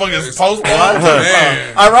 that motherfucker is postponed.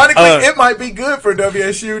 Ironically, it might be good for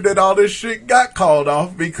WSU that all this shit got called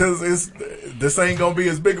off because this ain't gonna be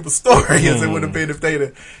as big of a story as it would have been if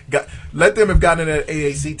they'd let them have gotten in that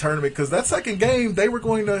AAC tournament, because that second game they were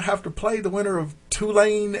going to have to play the winner of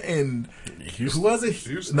Tulane and Houston. Who was it?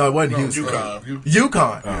 Houston. No, it wasn't Houston.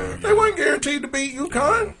 UConn. They weren't guaranteed to beat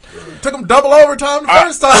UConn. Took them double overtime the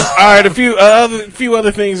first time. All right, a few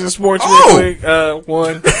other things in sports real quick.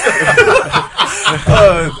 One.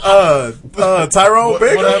 Tyrone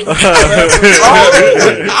Biggum.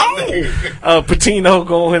 Patino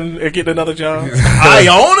going and getting another job.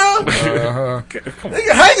 Iona?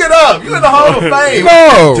 Nigga, hang it up. You in the Hall of Fame. What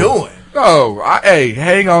are you doing? No, hey,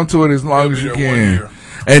 hang on to it as long as you can.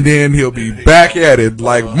 And then he'll be back at it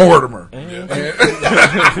like Mortimer. We're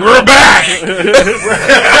back!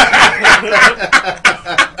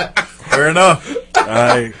 Fair enough.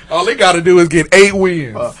 All they got to do is get 8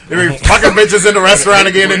 wins. They're fucking bitches in the restaurant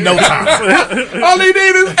again in no time. All they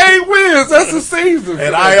need is 8 wins. That's the season.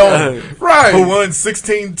 And Iona, who won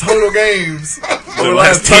 16 total games over the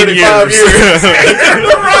last 35 years.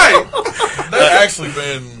 Right. That's actually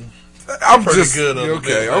been... I'm just good.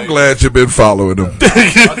 Okay, I'm glad you've been following them.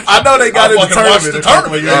 I know they got in the tournament a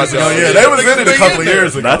couple of years ago. Yeah, they was in it a couple of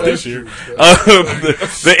years ago. Not this year.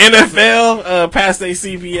 The NFL passed their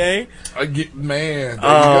CBA. Man,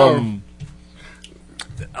 there you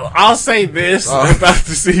go. I'll say this about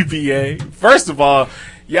the CBA. First of all,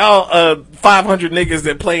 y'all 500 niggas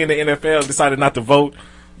that play in the NFL decided not to vote.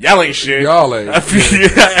 Y'all ain't shit. Y'all ain't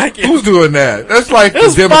shit. Who's doing that? That's like the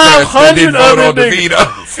Democrats that didn't vote on the veto.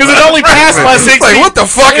 Because it only passed by 60. Like, what the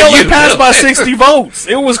fuck it only passed by 60 votes.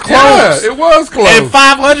 It was close. Yeah, it was close. And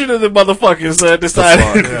 500 of the motherfuckers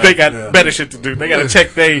decided they got better shit to do. They got to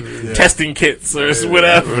check their testing kits or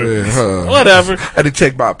whatever. Whatever. I had to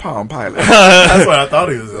check my Palm Pilot. That's what I thought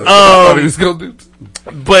he was. I thought he was going to do.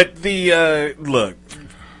 But the look.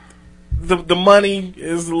 The money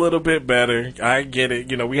is a little bit better. I get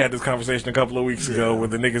it. You know, we had this conversation a couple of weeks ago where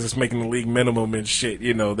the niggas is making the league minimum and shit.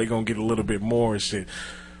 You know, they gonna get a little bit more and shit.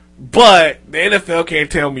 But the NFL can't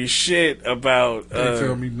tell me shit about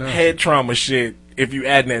head trauma shit if you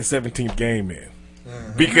add that 17th game in.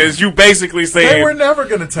 Because you basically saying they were never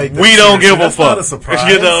going to take this we don't give a That's fuck. Not a surprise.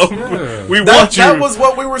 You know, we want you. That was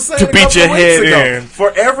what we were saying to beat your head in.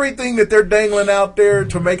 For everything that they're dangling out there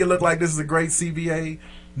to make it look like this is a great CBA.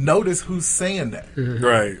 Notice who's saying that.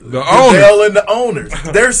 Right. The owners. And the owners.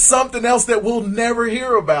 There's something else that we'll never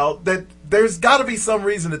hear about. That there's got to be some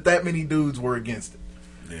reason that many dudes were against it.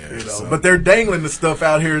 Yeah, you know? But they're dangling the stuff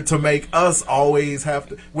out here to make us always have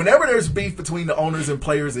to. Whenever there's beef between the owners and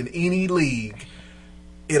players in any league,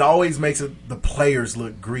 it always makes the players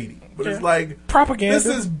look greedy. But it's like propaganda. This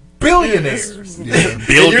is billionaires. Yeah.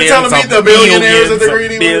 You're telling me the billionaires are the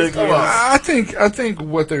greedy ones? Come on. I think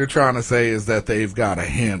what they're trying to say is that they've got a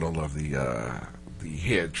handle of the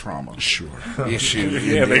head trauma issue.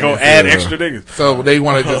 Yeah, they're going to add extra niggas. So they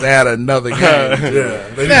want to just add another game. As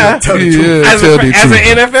an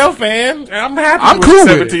NFL fan, I'm happy with cool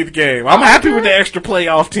the 17th game. I'm happy with the extra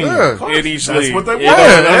playoff team in each league. That's what they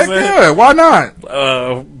want. Yeah, why not?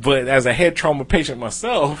 But as a head trauma patient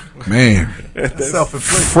myself, man,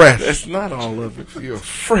 self-inflicted. Fresh. That's not all of it. You're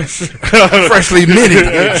freshly minted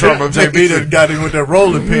head trauma. JB done got in with that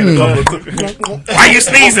rolling pin. Why you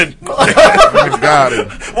sneezing? Got it.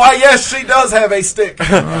 Why, yes, she does have a stick.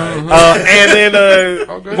 And then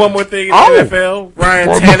one more thing in the NFL, Ryan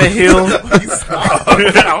Tannehill.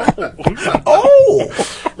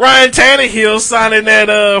 Ryan Tannehill signing that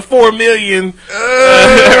 $4 million or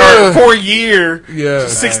 4-year,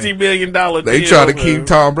 $60 million deal. They try to keep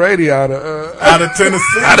Tom Brady out of Tennessee.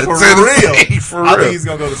 For real. I think he's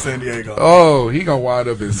gonna go to San Diego. Oh, he gonna wind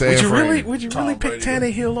up in San Fran. Would you really pick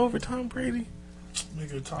Tannehill over Tom Brady?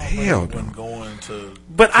 Hell no. Going to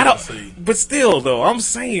but I don't. But still, though, I'm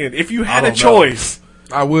saying if you had a choice,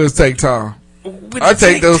 I would take Tom. I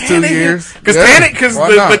take those 2 years because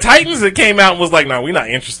the Titans that came out and was like, "No, we're not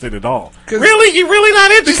interested at all." Really, you really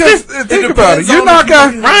not interested? Because think about it, you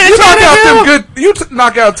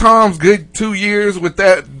knock out Tom's good 2 years with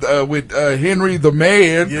that with Henry the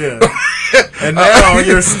Man. Yeah. And now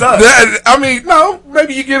you're stuck.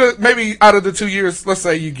 Maybe you get maybe out of the 2 years, let's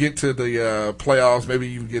say you get to the playoffs, maybe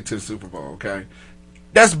you get to the Super Bowl. Okay,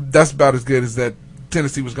 that's about as good as that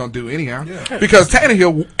Tennessee was going to do anyhow. Yeah. Because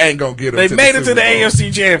Tannehill ain't going to get them. They to made the it to the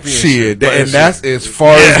AFC Championship. Shit, and that's as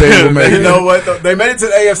far as they will make it. You know what? Though? They made it to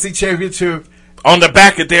the AFC Championship on the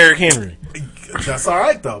back of Derrick Henry. That's all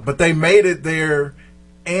right though. But they made it there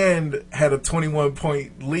and had a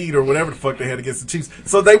 21-point lead or whatever the fuck they had against the Chiefs.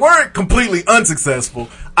 So they weren't completely unsuccessful.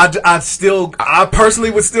 I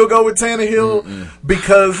personally would still go with Tannehill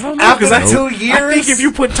because after the 2 years, I think if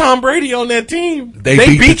you put Tom Brady on that team, they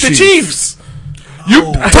beat the Chiefs.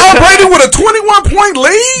 Tom Brady with a 21-point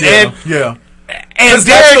lead? Yeah. And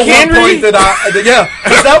Derrick Henry,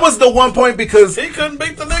 because that was the one point because he couldn't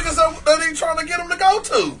beat the niggas that he trying to get him to go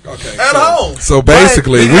to at home. So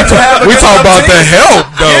basically, we talk about the help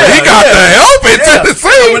though. He got the help in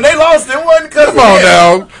Tennessee. When they lost, it wasn't because come on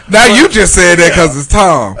now. Now you just said that because it's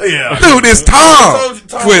Tom. Yeah, dude, it's Tom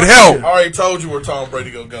with help. I already told you where Tom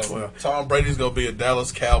Brady gonna go. Well, Tom Brady's gonna be a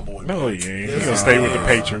Dallas Cowboy. No, he ain't. He's gonna stay with the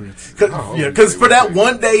Patriots. Because for that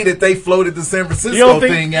one day that they floated the San Francisco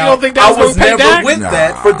thing out, I was never with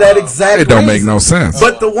that for that exact reason. It don't make no sense.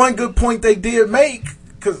 But the one good point they did make,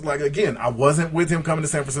 because like again, I wasn't with him coming to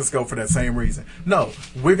San Francisco for that same reason. No,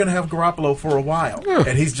 we're gonna have Garoppolo for a while,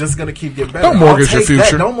 and he's just gonna keep getting better. Don't mortgage your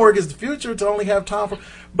future. Don't mortgage the future to only have Tom for.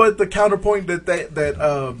 But the counterpoint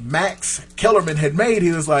that Max Kellerman had made,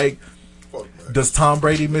 he was like, does Tom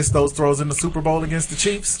Brady miss those throws in the Super Bowl against the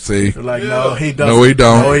Chiefs? See, they're like, no, he doesn't. No, he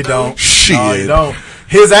don't. No, he don't. Shit, no, he don't.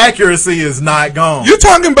 His accuracy is not gone. We're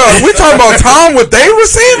talking about Tom with their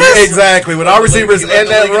receivers? Exactly, with our receivers and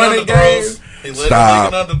that running game. He led the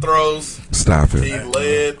league in underthrows. Stop it. He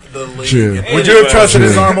led the league. Jim. Would you have trusted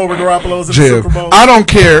his arm over Garoppolo's in the Super Bowl? I don't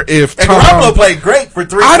care if Tom... And Garoppolo played great for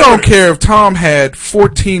 3 I don't care if Tom had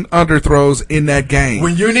 14 underthrows in that game.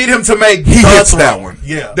 When you need him to make he hits that one.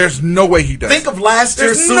 Yeah. There's no way he does. Think of last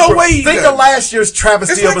year's Think of last year's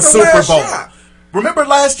travesty of a Super Bowl. Remember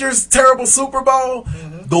last year's terrible Super Bowl?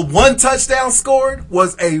 Mm-hmm. The one touchdown scored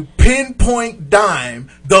was a pinpoint dime.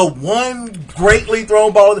 The one greatly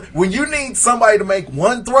thrown ball. When you need somebody to make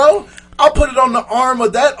one throw, I'll put it on the arm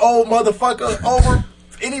of that old motherfucker over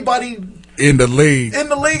anybody in the league. In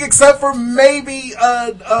the league, except for maybe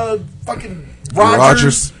fucking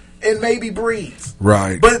Rodgers and maybe Breeze.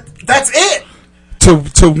 Right. But that's it.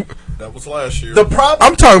 That was last year. The problem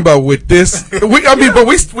I'm talking about with this. But we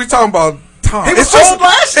talking about Tom. He was old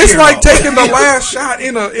last year. It's like taking the last shot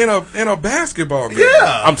in a basketball game.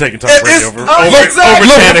 Yeah, I'm taking Tom Brady over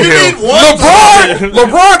Tannehill.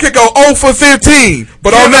 LeBron could go 0 for 15,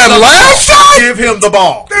 but on that last shot, give him the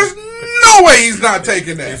ball. There's no way he's not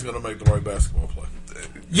taking that. He's gonna make the right basketball play.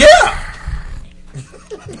 Yeah.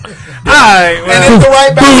 Alright, and if the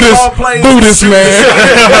right basketball player, Buddhist man,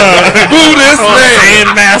 Buddhist man,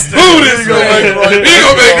 Grandmaster, Buddhist man, he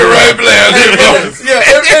gonna make the right player. Yeah,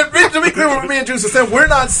 and to be clear, with me and Juice said, we're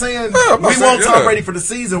not saying we want Tom Brady for the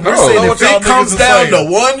season. We're saying if it comes down to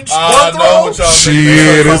one throw,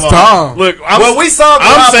 shit, it's Tom. Look, we saw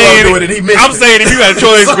Garoppolo do it, and he missed it. I'm saying if you got a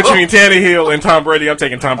choice between Tannehill and Tom Brady, I'm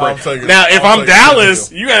taking Tom Brady. Now, if I'm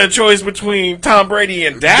Dallas, you got a choice between Tom Brady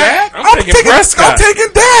and Dak. I'm taking Prescott. I'm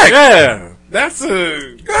taking Dak. Yeah, that's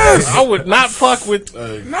a. Yes. I would not fuck with.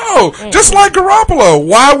 No, just like Garoppolo.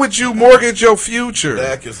 Why would you mortgage your future?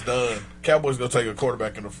 Dak is done. Cowboys gonna take a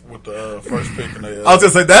quarterback with the first pick. In the, I was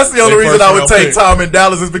just saying that's the only reason I would take Tom in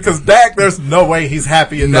Dallas is because Dak. There's no way he's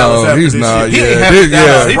happy in Dallas. No, he's not. He ain't happy in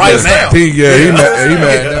Dallas right now. He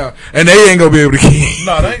mad now, and they ain't gonna be able to keep.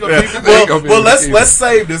 No, they ain't gonna. Well, let's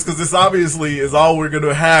save this because this obviously is all we're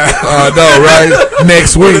gonna have. No, right?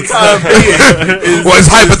 Next week. For the time being, it's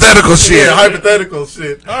hypothetical shit. Yeah, hypothetical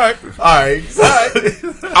shit. All right.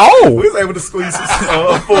 Oh, we was able to squeeze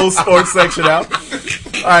a full sports section out.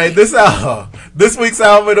 All right, this week's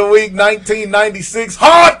album of the week, 1996,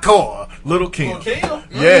 Hardcore, Little Kim.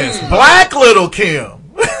 Yes, Black Little Kim.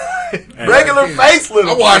 Regular face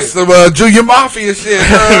Little Kim. I watched some Junior Mafia shit. Ladies,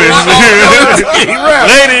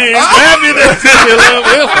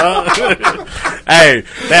 hey,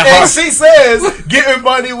 and she says, getting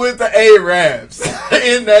money with the Arabs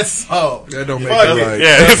in that song. That don't make it right.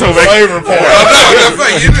 Yeah, that's what makes flavor for it.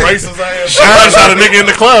 Racist ass. Shine shot a nigga in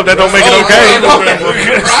the club. That don't make it okay. What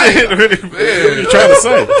are you trying to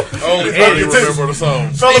say? Only you remember the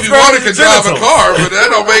song. Stevie Wonder can drive a car, but that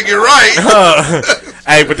don't make it right.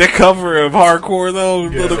 Hey, but that cover of Hardcore though,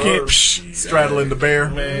 Little Kim straddling the bear,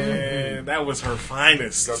 man, that was her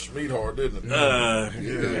finest. Got your meat hard, didn't it? I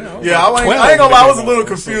ain't gonna lie. I was a little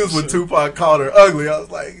confused when Tupac called her ugly. I was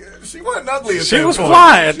like, she wasn't ugly. At she that was point.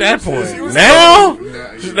 fly at that point.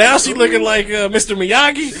 Now she looking like Mr.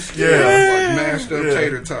 Miyagi. Yeah, like mashed up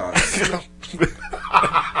tater tots. Really?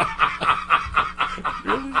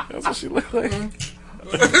 That's what she looked like.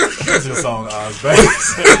 Where's your song, Oz, baby? we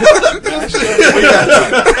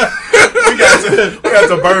got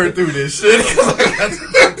to burn through this shit because I got to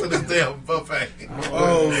get to this damn buffet.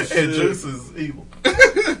 Oh, shit. And Juice is evil.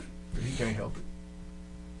 He can't help it.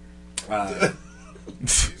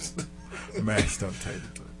 Mashed up tater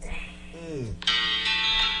tots.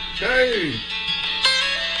 Okay.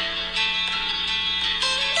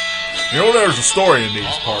 You know, there's a story in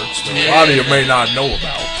these parts that a lot of you may not know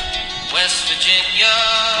about. West Virginia.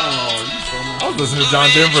 I was listening to John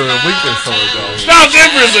Denver a week or so ago. John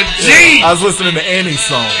Denver's a G! I was listening to Annie's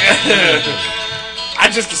song. I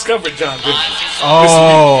just discovered John Denver.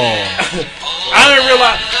 Oh. I didn't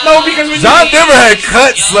realize. No, because when John Denver had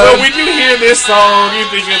cuts, son. Well, when you hear this song, you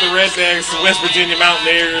think of the Rednecks, the West Virginia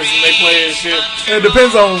Mountaineers, and they play and shit. It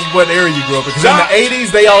depends on what area you grew up in. Because in the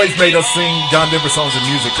 80s, they always made us sing John Denver songs in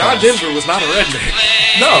music John class. Denver was not a redneck.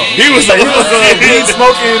 No. He was a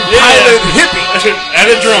weed-smoking pilot hippie. And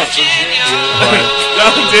a drunk.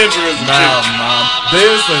 John Denver is a Mom.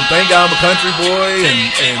 This and Thank God I'm a Country Boy,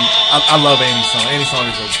 and I love Annie's song. Annie's song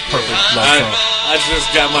is a perfect love song. I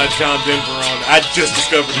just got my John Denver on. I just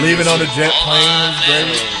discovered Leaving on the Jet Plane was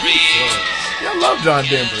great. Yeah, I love John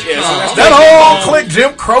Denver. Yeah, so that whole clique,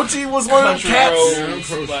 Jim Croce was one of them cats.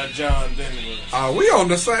 By John Denver. We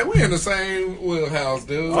in the same wheelhouse,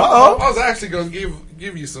 dude. Uh-oh. I was actually gonna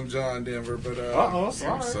give you some John Denver, but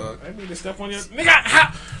Sorry. I need to step on your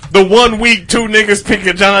nigga. The 1 week 2 niggas pick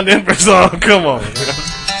a John Denver song. Come on.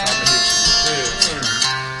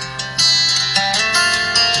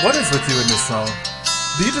 What is with you in this song?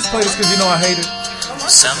 Do you just play this because you know I hate it?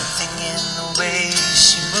 Something in the way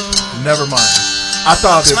she moves. Never mind. I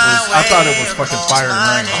thought it was fucking Fire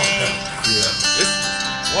and Rain.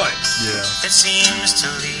 Yeah. What? Yeah. It seems to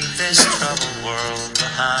leave this troubled world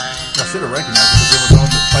behind. I should have recognized it because it was on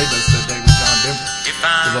the playlist that day with John Denver.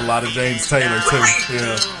 There's a lot of James Taylor too.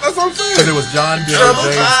 Yeah. That's what I'm saying. Because it was John Denver,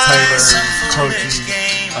 James Taylor, Croce,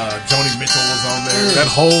 Joni Mitchell was on there. That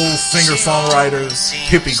whole singer-songwriter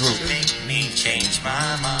hippie group. Damn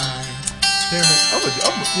it.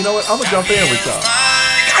 You know what? I'm going to jump in with y'all.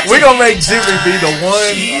 We're going to make Jimmy be the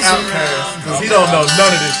one outcast because he don't know none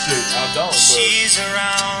of this shit. I don't, but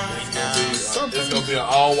it's going to be an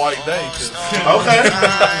all-white day. Okay.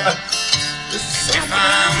 If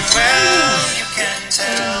I'm well, you can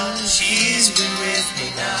tell she's been with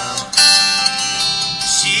me now.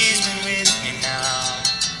 She's been with me now.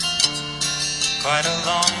 Quite a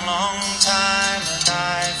long, long time, and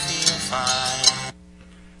I feel fine.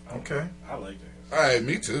 Okay. I like that. Hey,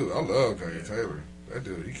 me too. I love James Taylor. That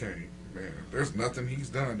dude, he can't. Man, there's nothing he's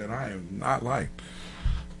done that I am not like.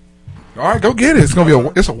 All right, go get it. It's gonna be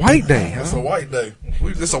it's a white day. It's a white day.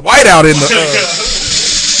 It's a white out in the.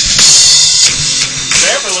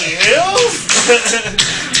 Beverly Hills.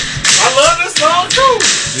 I love this song too.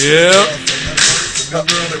 Yeah. The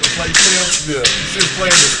girl that played film. Yeah, she was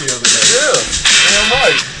playing this the other day. Yeah, damn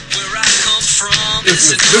right.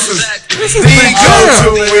 This is the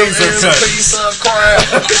go-to Weezer cut.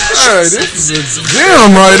 Hey, this is a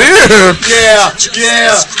gem right here. Yeah.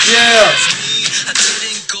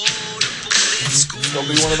 It's gonna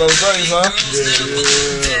be one of those days, huh?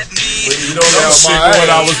 Yeah. But you don't know what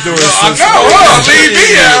I was doing. I know. Leave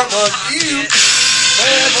me out. Fuck you.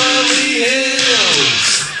 Beverly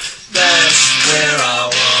Hills. That's where I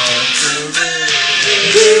want to live.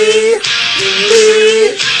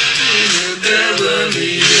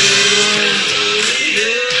 Beverly Hills.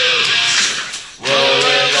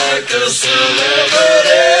 Rolling like a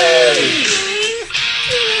celebrity.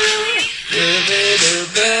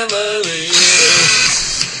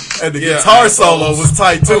 And the guitar solo was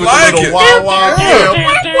tight too with the little wah-wah. Yeah,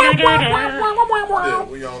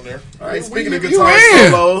 we on there. All right, speaking of guitar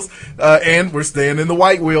solos, and we're staying in the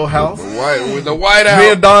white wheelhouse. With the white out.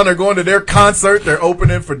 Me and Don are going to their concert. They're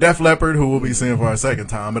opening for Def Leppard, who we'll be seeing for our second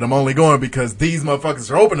time. But I'm only going because these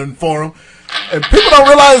motherfuckers are opening for them. And people don't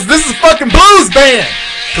realize this is a fucking blues band.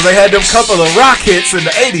 Because they had them couple of rock hits in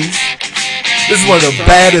the 80s. This is one of the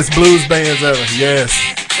baddest blues bands ever. Yes.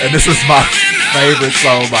 And this is my favorite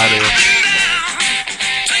song by them.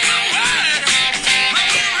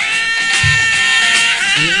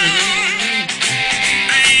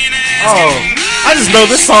 Oh, I just know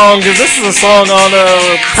this song because this is a song on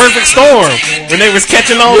Perfect Storm when they was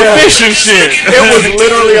catching all the fish and shit. It was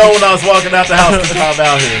literally on when I was walking out the house to come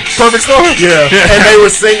out here. Perfect Storm? Yeah. And they were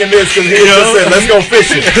singing this because he just said, let's go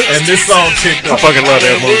fishing. And this song kicked up. I fucking love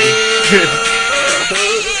that movie.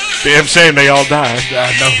 Damn shame they all died.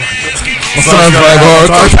 I know. Sounds like hard.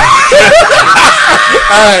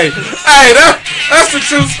 Hey, that's the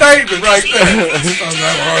true statement right there. Sounds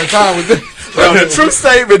like a hard time with this. The true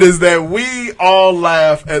statement is that we all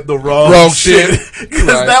laugh at the wrong shit. Because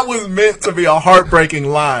that was meant to be a heartbreaking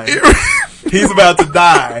line. He's about to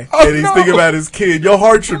die, and he's thinking about his kid. Your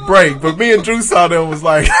heart should break. But me and Drew saw that and was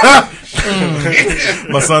like,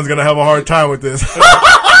 my son's going to have a hard time with this.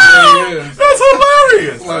 That's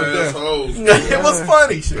hilarious. It was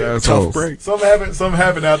funny shit. Tough break. Something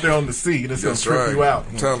happened out there on the sea that's going to trip you out.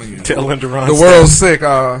 I'm telling you. Tell Linda Ronstadt. The world's sick.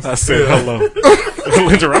 I said hello.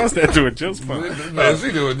 Linda Ronstadt doing just fine.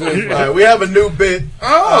 She doing just fine. All right, we have a new bit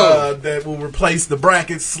that will replace the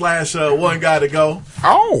brackets / one guy to go.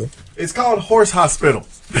 Oh. It's called Horse Hospital.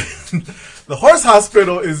 The Horse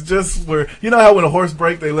Hospital is just where, you know how when a horse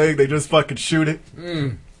breaks their leg, they just fucking shoot it?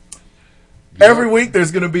 Every week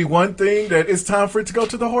there's going to be one thing that it's time for it to go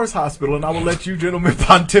to the Horse Hospital, and I will let you gentlemen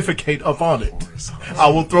pontificate upon it. I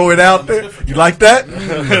will throw it out there. You like that?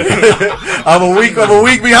 I'm a week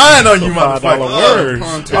behind on you,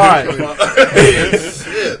 motherfucker. All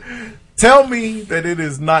right. Tell me that it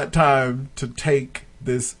is not time to take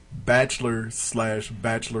this bachelor /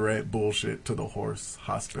 bachelorette bullshit to the Horse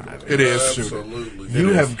Hospital. It is. Absolutely. You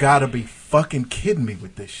have got to be fucking kidding me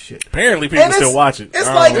with this shit. Apparently people still watch it. It's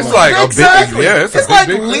like exactly. It's like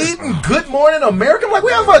leading Good Morning America. Like,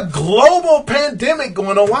 we have a global pandemic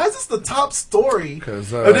going on. Why is this the top story?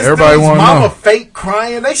 Because everybody wants mama fake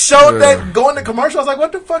crying. They showed that going to commercial. I was like,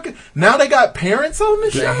 what the fuck? Now they got parents on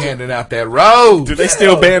this show? They're handing out that road. Do they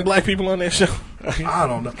still ban black people on that show? I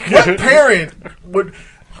don't know. What parent would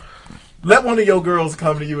let one of your girls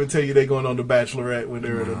come to you and tell you they're going on The Bachelorette when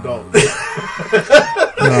they're an adult?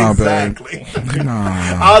 Exactly.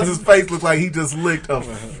 Oz's face looked like he just licked a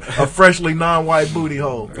freshly non-white booty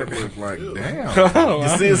hole. It looked like, damn. You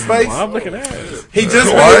see his face? Well, I'm looking at it. He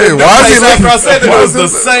just why is he after I said why it is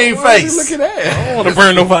was the same face. Look at that. I don't want to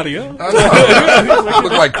burn nobody up. It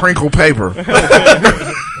looked like crinkled paper.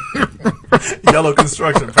 Yellow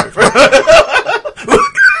construction paper.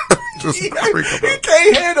 He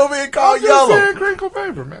can't handle being called yellow. Saying crinkled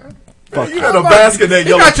paper, man. You got a basket that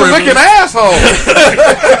yellow. You got your licking asshole.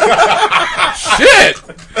 Shit,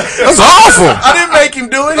 that's awful. I didn't make him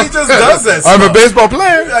do it. He just does that. I'm a baseball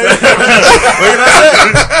player. What can I say?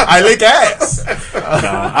 I lick ass.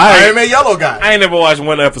 I am a yellow guy. I ain't never watched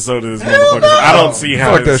one episode of this motherfucker. I don't see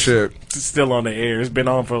how Fuck that shit. It's still on the air. It's been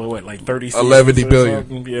on for what, like 30 seasons? 11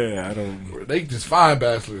 billion. Yeah, I don't. They just find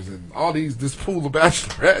bachelors and all this pool of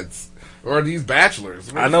bachelorettes. Or these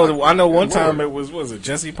bachelors. I know. One time it was it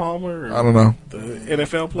Jesse Palmer? Or I don't know. The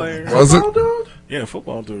NFL player. Was it? Dude? Yeah,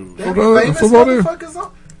 football dude. Football dude.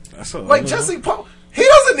 Wait, Jesse Palmer. He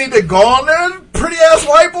doesn't need to go on there. Pretty ass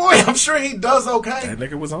white boy. I'm sure he does okay. That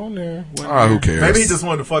nigga was on there. Who cares? Maybe he just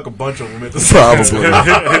wanted to fuck a bunch of them at the same time.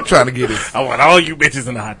 Probably. Trying to get it. I want all you bitches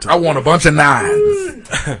in the hot tub. I want a bunch of nines.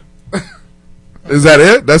 Is that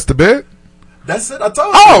it? That's the bit? That's it. I told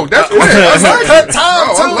you. Oh, that's quick. That's cut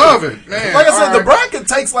time too. I love it, man. Like I said, the bracket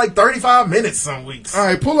takes like 35 minutes some weeks. All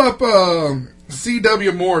right, pull up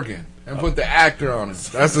C.W. Morgan and put the actor on it.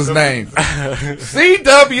 That's his name.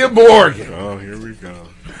 C.W. Morgan. Oh, here we go.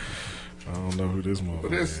 I don't know who this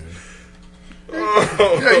motherfucker is.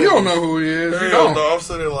 Yeah, you don't know who he is. You don't know. I'm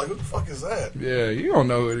sitting there like, who the fuck is that? Yeah, you don't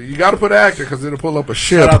know it. You got to put actor because it'll pull up a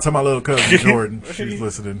ship. Shout out to my little cousin Jordan. She's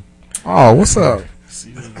listening. Oh, what's up?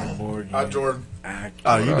 Hi, Jordan.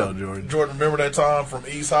 Oh, you know Jordan. Jordan, remember that time from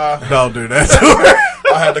East High? Don't do that.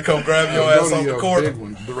 I had to come grab your ass off the court.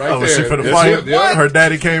 Right was she for the fight? Yeah. Her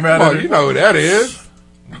daddy came out. Oh, you know who that is.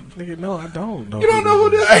 Nigga, no, I don't know. You don't know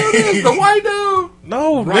who this is? The white dude?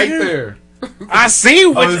 No, right nigga. there. I see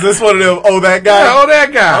what. Oh, is this one of them? Oh, that guy? Yeah,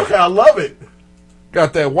 that guy. Okay, I love it.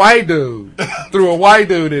 Got that white dude. Threw a white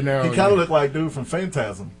dude in there. He kind of looked like dude from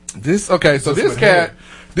Phantasm. This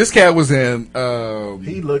cat was in.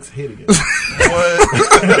 He looks hideous.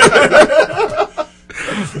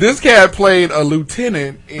 This cat played a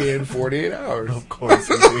lieutenant in 48 Hours. Of course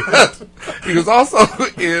he did. He was also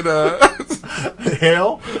in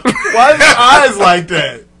Hell? Why is his eyes like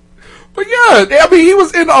that? But yeah, I mean, he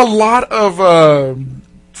was in a lot of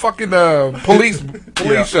fucking police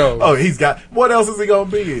shows. Oh, he's got. What else is he gonna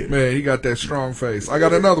be in? Man, he got that strong face. I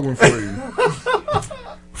got another one for you.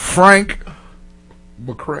 Frank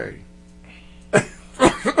McRae.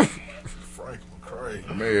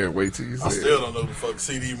 Man, wait till you see it. I still don't know the fuck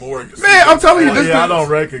C.D. Morgan. Man, I'm telling you, this I don't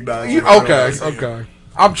recognize him. Okay.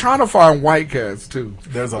 I'm trying to find white cats too.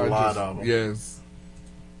 There's a lot of them. Yes.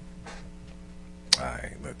 All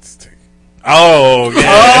right, let's take. Oh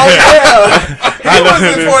yeah. He was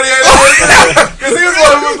in 48 Hours because he was the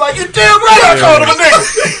one who was like, "You're damn right, I called him a nigga."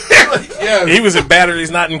 Yes. He was in Batteries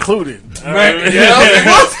Not Included. Damn.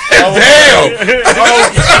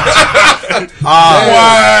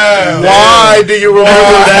 Wow. Why do you remember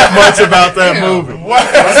that much about that movie?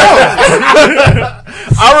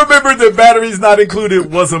 I remember that Batteries Not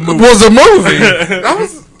Included was a movie.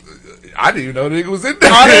 I didn't even know that it was in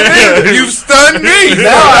there. You stunned me.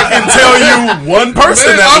 Now I can tell you one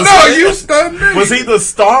person you stunned me. Was he the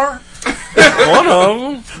star? One of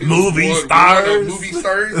them. Movie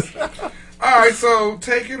stars. All right, so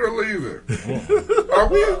take it or leave it.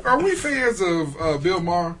 Are we fans of Bill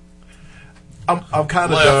Maher? I'm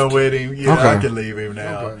kind of done with him. Yeah, Okay. I can leave him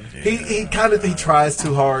now. Okay. He tries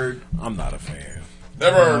too hard. I'm not a fan.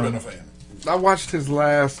 Never been a fan. I watched his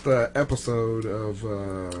last episode of.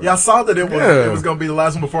 I saw that it was going to be the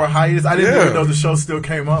last one before hiatus. I didn't even know the show still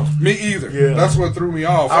came up. Me either. Yeah. That's what threw me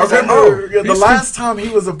off. I was like, remember the last time he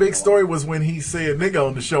was a big story was when he said nigga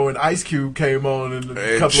on the show, and Ice Cube came on and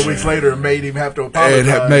a couple of weeks later and made him have to apologize. And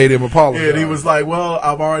have made him apologize. And he was like, well,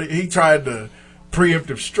 he tried to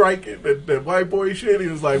preemptive strike it, that white boy shit. He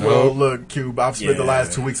was like, well, look, Cube, I've spent the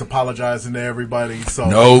last 2 weeks apologizing to everybody, so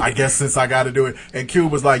I guess since I got to do it. And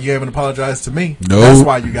Cube was like, you haven't apologized to me. That's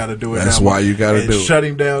why you got to do it. That's why you got to do it. Shut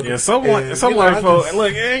him down. Yeah, some white folks,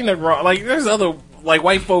 look, it ain't nothing wrong. Like, there's other, like,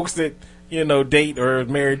 white folks that, you know, date or is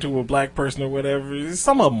married to a black person or whatever.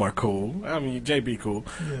 Some of them are cool. I mean, JB cool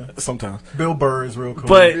sometimes. Bill Burr is real cool.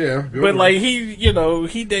 But like he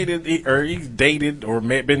dated or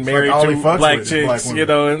been married to black chicks, you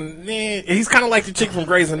know, and he's kind of like the chick from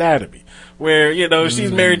Grey's Anatomy, where she's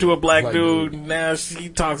married to a black dude. Now she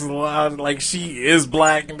talks a lot like she is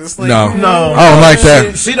black, and it's like no, I don't like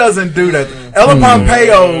that. She doesn't do that. Ella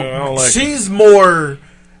Pompeo, she's more.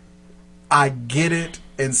 I get it.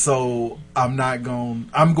 And so I'm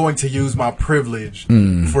going to use my privilege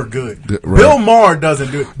for good. Right. Bill Maher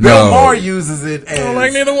doesn't do it. Bill Maher uses it as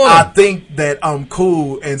I think that I'm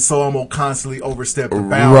cool, and so I'm going to constantly overstep the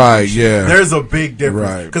boundaries. Right, yeah. There's a big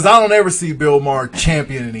difference. Because I don't ever see Bill Maher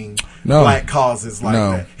championing black causes like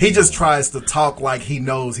that. He just tries to talk like he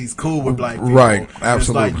knows he's cool with black people. Right,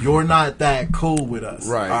 absolutely. It's like, you're not that cool with us.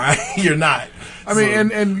 Right. All right? You're not. I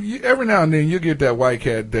mean, and every now and then you get that white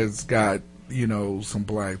cat that's got some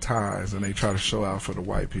black ties, and they try to show out for the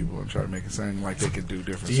white people and try to make it seem like they can do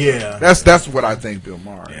different stuff. That's what I think Bill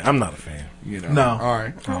Maher. Yeah, I'm not a fan. No. All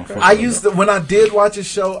right. Okay. I used to, when I did watch a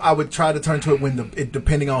show, I would try to turn to it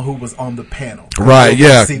depending on who was on the panel. Right.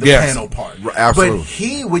 Yeah. See the panel part. Absolutely. But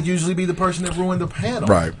he would usually be the person that ruined the panel.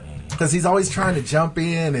 Right. Because he's always trying to jump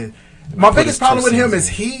in, and my biggest problem with him is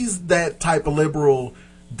he's that type of liberal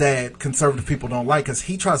that conservative people don't like, because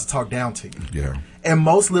he tries to talk down to you. Yeah. And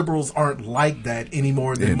most liberals aren't like that any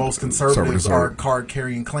more than most conservatives are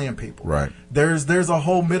card-carrying Klan people. Right. There's a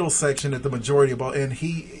whole middle section that the majority about, and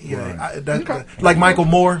like Michael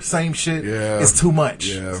Moore, same shit. Yeah. It's too much.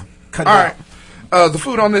 Yeah. Cut All it right. The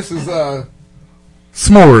food on this is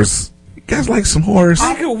s'mores. You guys like s'mores?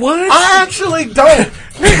 Nigga, what? I actually don't.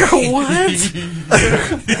 Nigga, what?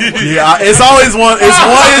 Yeah, it's always one. It's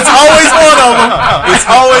always one of them. It's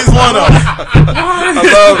always one of them. I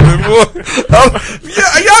love it, boy.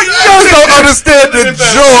 You guys don't understand the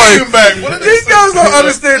joy. You guys don't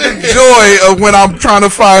understand the joy of when I'm trying to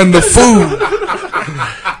find the food.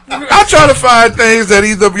 I try to find things that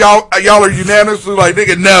either y'all are unanimously like,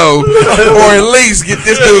 nigga, no, or at least get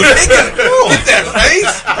this dude, nigga, get that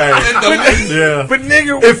face. Yeah. But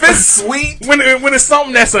nigga, if it's sweet, when it's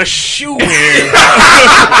something that's a shoe in, then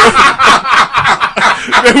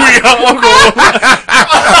we all go.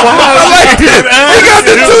 I like it. He got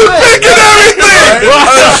the toothpick and everything.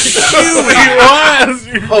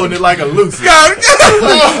 He holding it like a loose. God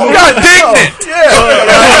dignant. Yeah.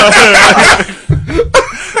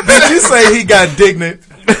 Did you say he got dignant?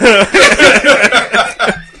 He did.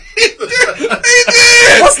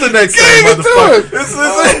 What's the next thing,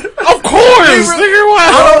 motherfucker? Of course.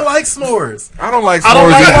 I don't like s'mores. I don't like s'mores. I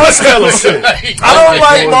don't like marshmallow shit. I don't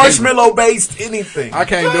like marshmallow based anything. I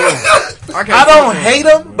can't do it. I don't hate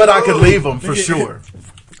them, but I could leave them for sure.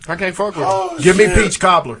 I can't fuck with them. Give me peach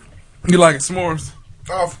cobbler. You like s'mores?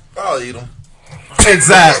 I'll eat them.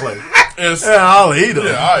 Exactly. I'll eat them.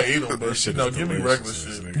 Yeah, I'll eat them, but give me regular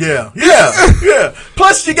shit. Yeah.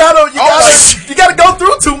 Plus, you gotta go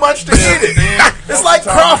through too much to eat it. It's like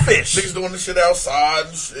crawfish. Niggas doing this shit outside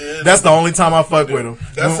and shit. That's the only time I fuck with them.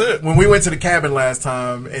 That's it. When we went to the cabin last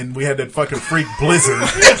time and we had that fucking freak blizzard,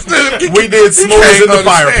 we did s'mores in the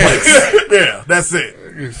fireplace. Yeah, that's it.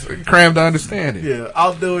 Crammed to understand it. Yeah,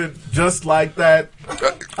 I'll do it just like that.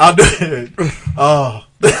 I'll do it. Oh.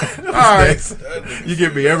 All right. You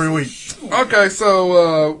get me every week. Okay,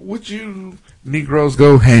 so would you Negroes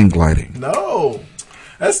go hang gliding? No.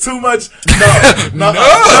 That's too much. No.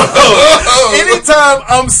 Anytime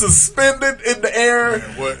I'm suspended in the air,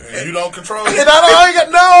 and you don't control it, and I ain't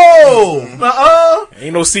got no.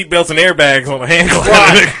 Ain't no seatbelts and airbags on the hand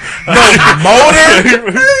glider. No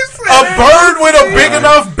motor. A bird with a big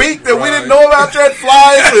enough beak that we didn't know about yet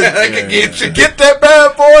flies. And get that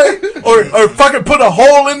bad boy, or fucking put a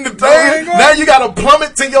hole in the thing. Now you got to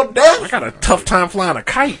plummet to your death. I got a tough time flying a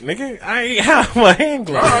kite, nigga. I ain't have my hand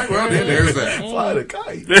glider. All right, well then there's that. Flying a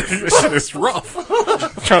kite. This shit is rough.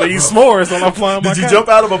 I'm trying to eat s'mores while I'm flying my kite. Did you jump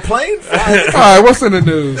out of a plane? All right, what's in the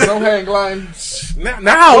news? No hang gliding. Now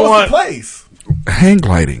I What was want the place? Hang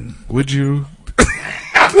gliding. Would you?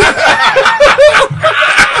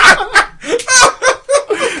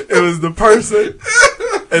 It was the person,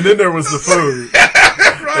 and then there was the food,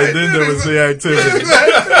 and then there was the activity.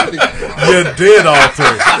 You did all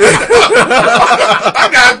three. I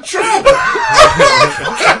got in trouble.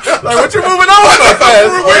 Like, what you moving on so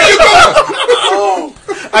fast? Where you going?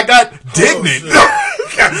 I got dignant.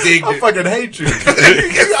 I fucking hate you.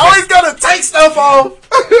 You always gotta take stuff off.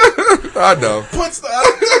 I know. Put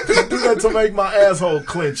stuff. Do that to make my asshole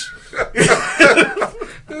clench.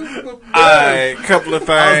 Alright, couple of things.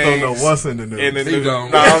 I don't know what's in the news. No,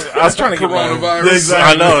 I was trying to get Coronavirus. my...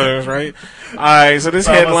 Exactly. I know, right? Alright, so this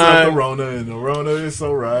headline... Corona, and the Rona is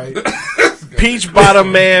so right. Peach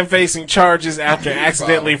Bottom man facing charges after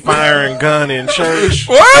accidentally firing gun in church.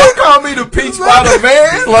 What? You call me the Peach Bottom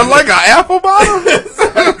man? Like an apple bottom?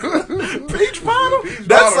 Peach Bottom?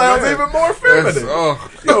 That sounds man. even more feminine.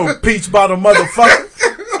 Oh. Yo, Peach Bottom motherfucker.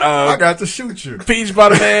 I got to shoot you. Peach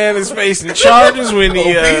Bottom man is facing charges when he...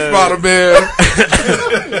 Peach bottom man.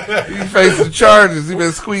 He's facing charges. He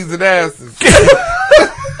been squeezing asses.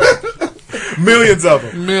 Millions of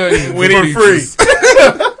them. Millions. When of he peaches.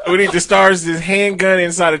 when he discharged his handgun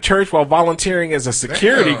inside a church while volunteering as a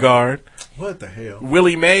security guard. What the hell?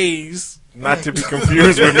 Willie Mays, not to be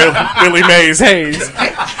confused with Willie Mays Hayes.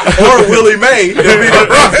 Or Willie May. In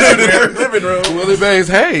their living room. Willie Mays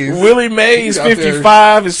Hayes. Willie Mays, He's out there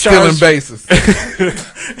 55, is charged... stealing bases.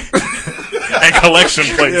 and collection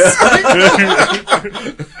plates.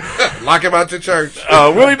 Lock him out your church.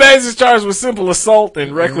 Willie Mays is charged with simple assault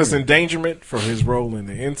and reckless endangerment for his role in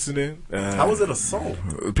the incident. How was it assault?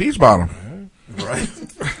 Peach bottom. Right.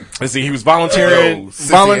 Let's see, he was volunteering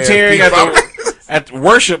at the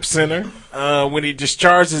worship center when he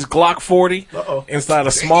discharged his Glock 40 inside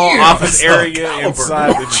a small office area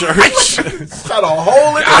inside the church. Shot a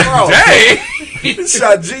hole in the cross. Dang. He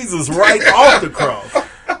shot Jesus right off the cross.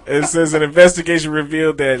 It says an investigation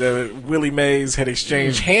revealed that Willie Mays had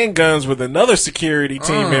exchanged handguns with another security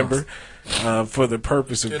team member for the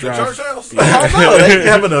purpose of church house? Oh, no, they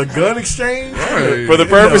having a gun exchange? Right. For the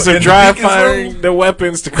purpose of in the dry deacon's firing room? the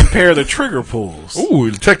weapons to compare the trigger pulls.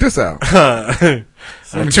 Ooh, check this out.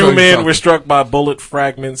 Two men were struck by bullet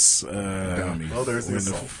fragments. There's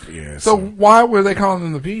this. Yeah, So why were they calling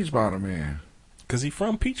him the Peach Bottom man? because he's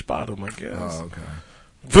from Peach Bottom, I guess. Oh, okay.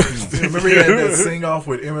 Remember he had that sing off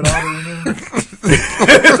with Emmett Otter in there?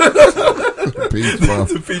 Peach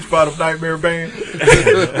Bottom. The Peach Bottom Nightmare Band. We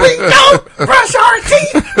don't brush our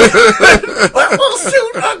teeth. We'll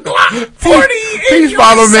shoot a Glock 40 Peach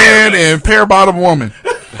Bottom man and Pear Bottom woman.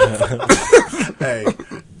 Hey,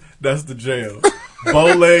 that's the jail.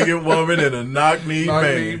 Bow-legged woman and a knock-kneed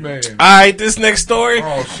man. All right, this next story.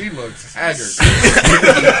 Oh, she looks haggard.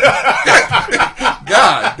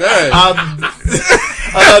 God damn.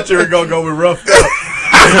 I thought you were going to go with roughed up.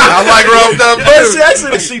 I like roughed up too.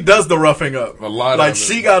 But she does the roughing up. A lot like of it.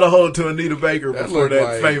 she got a hold to Anita Baker That before looked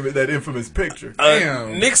that like- that infamous picture.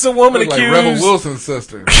 Damn. Nixon woman Look like accused. Rebel Wilson's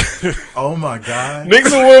sister. Oh my God.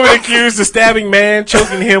 Nixon woman accused of stabbing man,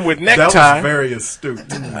 choking him with That necktie. was very astute.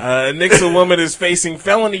 Nixon woman is facing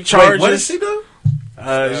felony charges. Wait, what did she do?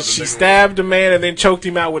 She stabbed a man and then choked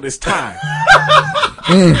him out with his tie.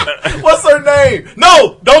 What's her name?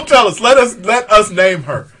 No, don't tell us. Let us name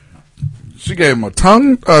her. She gave him a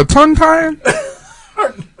tongue tying?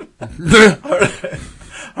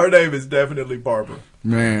 Her name is definitely Barbara.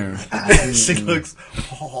 Man. She looks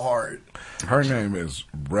hard. Her name is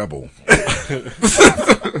Rebel.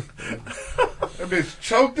 That bitch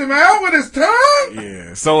choked him out with his tongue?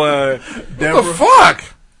 Yeah. So, what the fuck?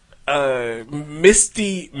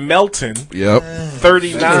 Misty Melton. Yep.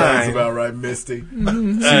 39. Sounds about right, Misty. She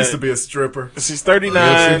used to be a stripper. She's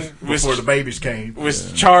 39. Before the babies came.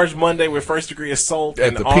 Was charged Monday with first-degree assault At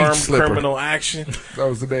and the Peach armed Slipper. criminal action. That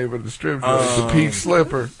was the name of the strip joint. The Peach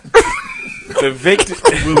Slipper. The victim,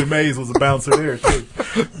 Willie Mays was a bouncer there too.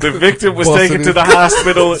 the victim was Busted taken to his- the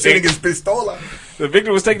hospital. Shooting his pistola. The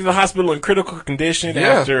victim was taken to the hospital in critical condition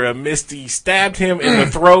Yeah. after Misty stabbed him in the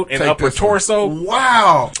throat and Take upper this one. torso.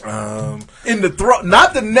 Wow. In the throat,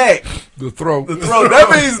 not the neck. The throat. The throat. That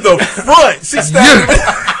means the front. She stabbed him.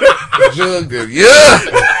 Jug did. Yeah.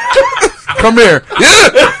 Come here.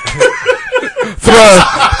 Yeah.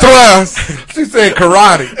 Thrust. She said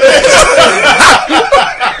karate.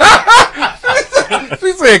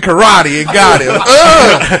 She said karate and got him.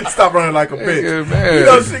 Stop running like a bitch. Yeah, man. You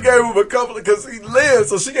know, she gave him a couple of, because he lived,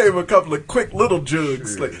 so she gave him a couple of quick little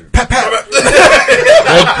jugs. Like, pat, pat.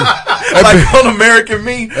 Like on American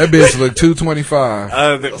Me. That bitch looked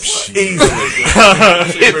 225. Easily.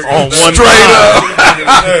 On one Straight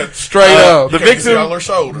up. Straight up. The victim,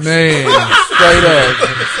 man, straight up.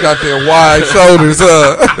 She got their wide shoulders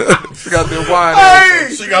up. She got their wide. Hey!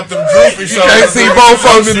 She got them droopy You shoulders. can't see both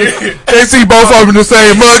of them. Can't see both of them in the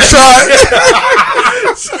same mugshot.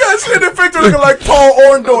 She got shit in the picture looking like Paul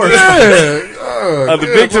Orndorff. Yeah. the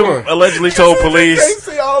victim allegedly told police Can't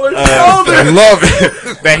see all her I shoulders. love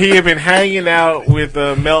it. that he had been hanging out with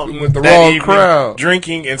Melton With the that wrong evening, crowd.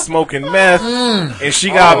 drinking and smoking meth, and she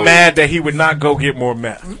got mad that he would not go get more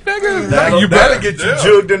meth. Nigga, You better get you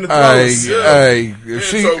jugged in the Hey, throat. hey, if And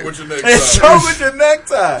she, choke with your neck And tied. choke with your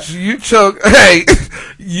necktie. you choke. Hey,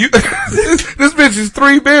 you. This bitch is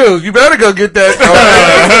 $3 bills. You better go get that.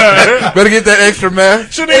 Better get that extra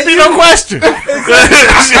meth. Shouldn't even be no question. You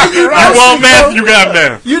want meth? You got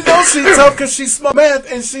meth. You know she's tough because she smoked meth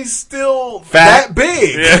and she's still Fat. that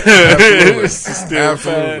big. Absolutely. She's still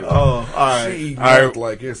Absolutely. fat. Oh, all right. She eat All right. meth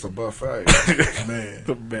like it's a buffet. Man.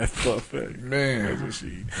 The meth buffet. Man, That's what she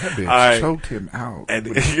eat. that bitch All right. choked him out. And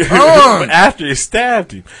with his tongue. after he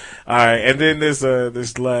stabbed him. All right, and then this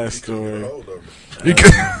last story. She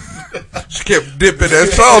kept dipping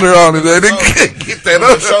that shoulder on it. They didn't get that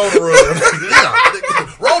up. Shoulder rub. Yeah.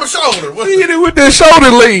 Roll the shoulder. What? He hit it with that shoulder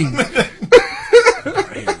lean.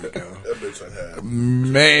 Here we go. That bitch ain't had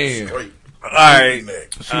Man, straight. All right.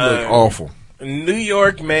 she looked awful. New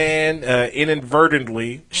York man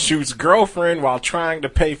inadvertently shoots girlfriend while trying to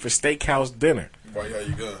pay for steakhouse dinner. Why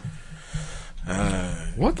you gun?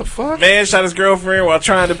 What the fuck? Man shot his girlfriend while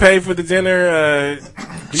trying to pay for the dinner.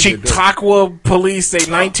 Chautauqua police say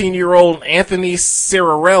 19-year-old Anthony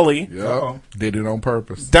Cirarelli Yep. Did it on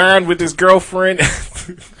purpose. dined with his girlfriend.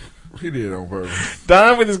 He did it on purpose.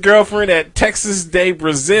 Dined with his girlfriend at Texas Day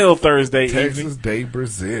Brazil Thursday Texas evening. Day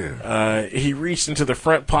Brazil. He reached into the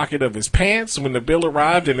front pocket of his pants when the bill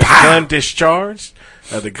arrived and his gun discharged.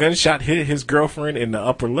 The gunshot hit his girlfriend in the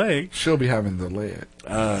upper leg. She'll be having the lead.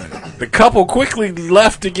 The couple quickly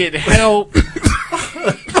left to get help.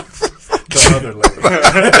 The other leg.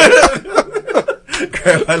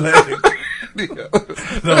 Grab my leg.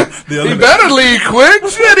 The He other better leave quick.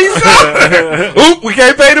 Shit, he shot. Oop, we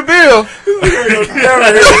can't pay the bill. That's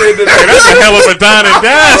a hell of a dine and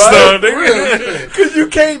dash, though, nigga. Because you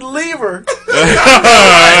can't leave her.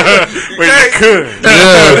 But you could.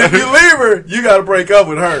 But if you leave her, you got to break up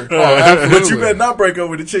with her. absolutely. But you better not break up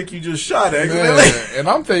with the chick you just shot at. Man, and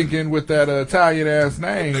I'm thinking with that Italian ass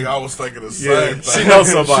name, Nigga, I was thinking the Yeah, same she thing.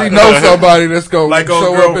 knows somebody. she knows somebody that's gonna Like old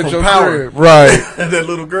show girl up at from your Power. crib, right? And that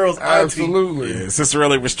little girl's auntie. Absolutely. Yeah,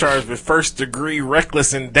 Cicerelli was charged with first-degree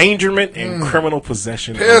reckless endangerment and criminal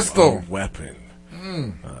possession Pistol. of a weapon.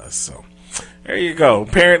 So, there you go.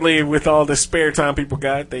 Apparently, with all the spare time people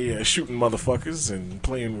got, they shooting motherfuckers and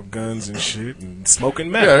playing with guns and shit and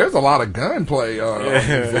smoking meth. Yeah, there's a lot of gunplay on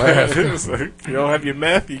these last. It's like, you don't have your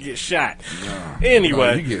meth, you get shot.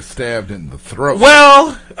 Anyway. You get stabbed in the throat.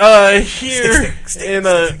 Well, here in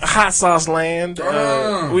hot sauce land,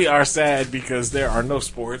 we are sad because there are no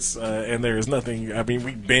sports and there is nothing. I mean,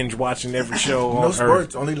 we binge watching every show on No Earth.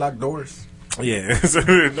 sports, only locked doors. Yeah, so,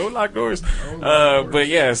 no locked doors. But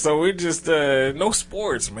yeah, so we just no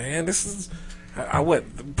sports, man. This is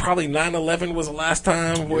probably 9/11 was the last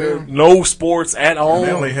time where no sports at all.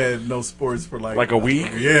 They only had no sports for like a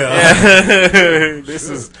week. Yeah. This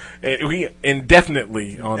is we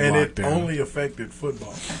indefinitely on and lockdown. it only affected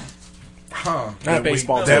football. Huh. Not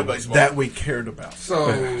baseball. That we cared about. So,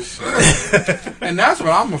 and that's what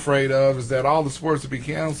I'm afraid of is that all the sports will be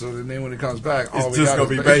canceled, and then when it comes back, all It's we just got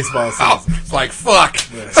gonna is be baseball season. It's like fuck.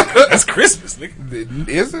 That's Christmas, nigga.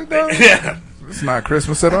 Is it though? Yeah. It's not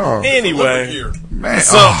Christmas at all. Anyway, man.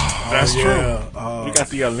 So that's true. Yeah. We got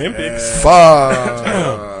the Olympics.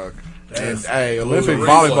 Fuck. And hey, Olympic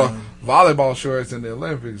replay. volleyball shorts in the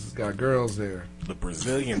Olympics has got girls there. The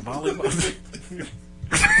Brazilian volleyball.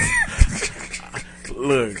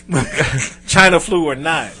 Look, China flu or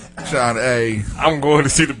not, China, hey, I'm going to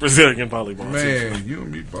see the Brazilian volleyball. man, you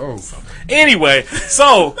and me both. Anyway,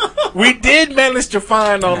 so We did manage to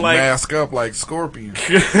find on like mask up like Scorpion.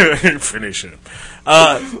 Finish him.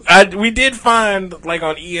 We did find like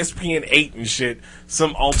on ESPN 8 and shit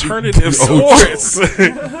some alternative sports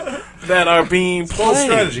that are being played.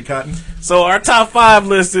 Strategy, Cotton. So our top 5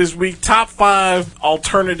 list this week: top 5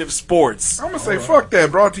 alternative sports. I'm gonna say fuck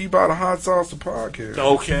that. Brought to you by the Hot Sauce Podcast.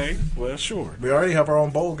 Okay, well, sure. We already have our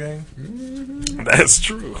own bowl game. That's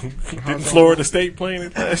true. Didn't Florida State playing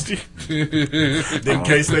it last year? Didn't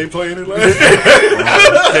K-State playing it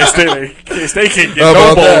last year? K-State can't get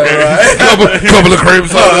no bowl game. Right? couple of cream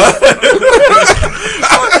sodas.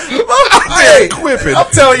 Hey, I'm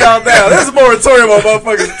telling y'all now, there's a moratorium on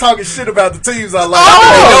motherfuckers talking shit about the teams I like.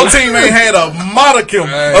 Your team ain't had a modicum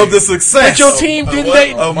of the success. But your team didn't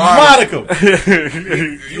they? A modicum.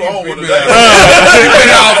 You on one today? You've been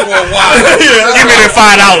out for a while. Give me that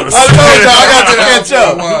 $5. I told y'all I got to catch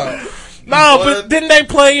up. No, but didn't they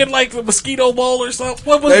play in like the Mosquito Bowl or something?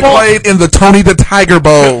 What was They bowl? played in the Tony the Tiger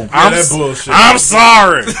Bowl. That bullshit. I'm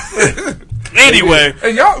sorry. Anyway,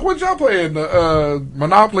 and y'all, what y'all playing?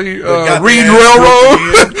 Monopoly, Reading Railroad,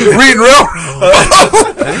 Reading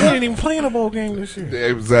Railroad. They didn't even play in a bowl game this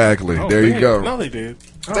year. Exactly. Oh, there you go. No, they did.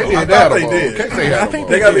 They did that. They did. I think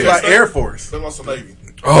they got to be like Air Force. They lost the Navy.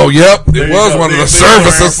 Oh, yep. It was one of the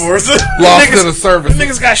services. Lost to the service.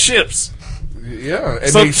 Niggas got ships. Yeah, and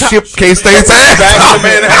So they shipped K-State's ass.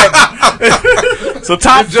 So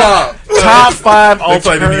top 5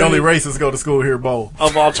 alternative. The only racists go to school here, bowl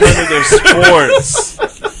of alternative sports.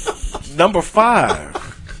 Number 5.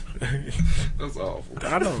 That's awful.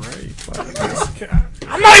 I know, right?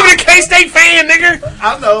 I'm not even a K-State fan, nigga.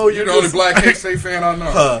 I know you're the only black K-State fan I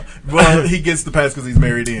know. Well, he gets the pass because he's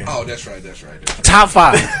married in. Oh, that's right. Top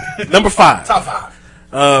 5. Number 5. Top 5.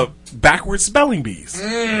 Backwards spelling bees.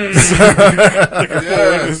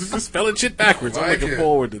 Spelling shit backwards. I'm looking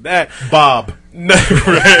forward to that. Bob. Number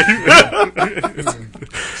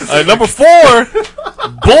 4,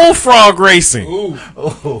 bullfrog racing. Ooh,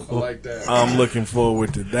 I like that. I'm looking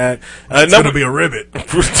forward to that. It's going to be a ribbit.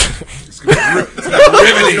 It's going to be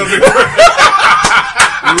riveting.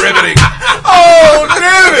 Riveting. Oh,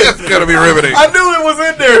 damn it. It's going to be riveting. I knew it was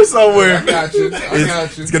in there somewhere. I got you.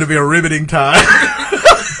 It's going to be a riveting time.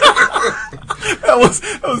 That was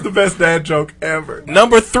the best dad joke ever.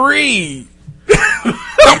 Number 3.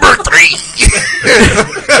 Number 3.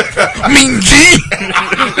 Mean G.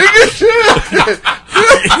 Nigga shit.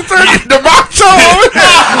 The macho.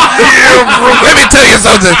 Yeah, bro. Let me tell you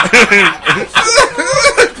something.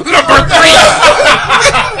 Number 3.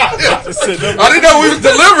 I didn't know we was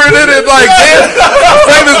delivering it in like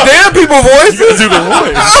famous damn people voices. Do the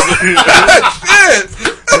voice. Shit.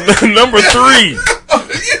 Number 3.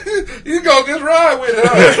 You gonna just ride with it,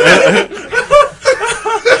 huh?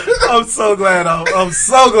 I'm so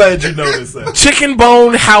glad you noticed that. Chicken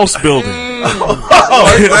bone house building. Chicken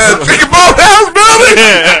bone house building.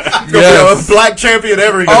 Yes. Black champion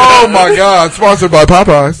every year. Oh my God! Sponsored by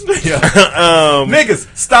Popeyes. Niggas,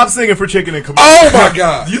 stop singing for chicken and commercial. Oh my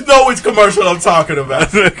God! You know which commercial I'm talking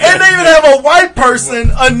about. And they even have a white person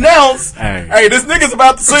announce, "Hey, this nigga's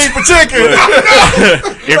about to sing for chicken."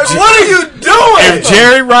 Like, what are you doing? If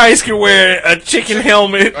Jerry Rice could wear a chicken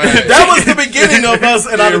helmet, that was the beginning of us,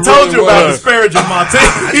 and I told you about disparaging my team.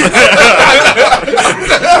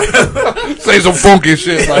 Say some funky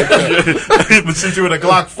shit like that. But shoot you with a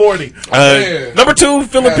Glock 40. Number 2,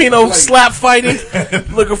 Filipino slap fighting.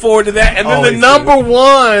 Looking forward to that. And then the number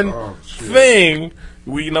 1 thing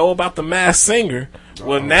we know about the Masked Singer.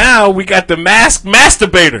 Well, now we got the Masked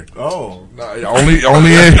Masturbator. Oh,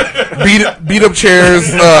 only in beat up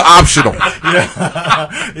chairs optional.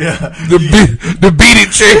 Yeah. The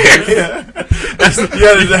beat chair. Yeah.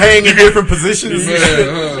 To hang in different positions. You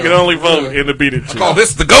can only vote in the beaded chair. Call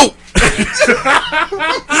this the GOAT.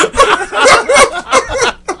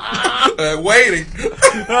 Waiting.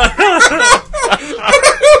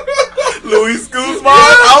 Luis Guzman,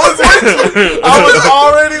 I was with you. I was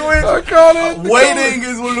already with you. I caught it. Waiting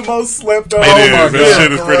is one of the most slept on. Oh my God. That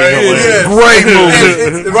shit is pretty hilarious. Great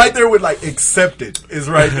movie. It's right there with like Accepted is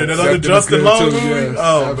right there. That other Justin Long movie. Yes,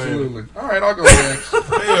 Oh absolutely. man. All right, I'll go next.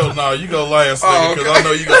 Hell no, you go last, nigga, because I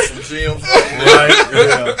know you got some gems. Right?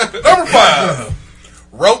 Yeah. Number 5.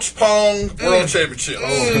 Roach Pong World Championship.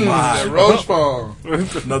 Roach Pong.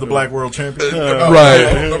 Another black world champion.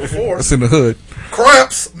 Right. Number 4. That's in the hood.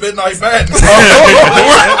 Cramps Midnight Madness.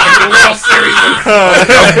 World Series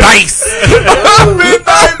of dice.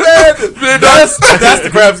 Midnight Madness. That's the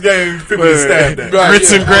Craps game. People get stabbed at.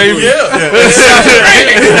 Grits and gravy. Yeah.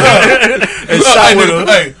 And shot with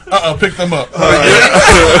a Pick them up.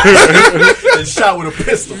 and shot with a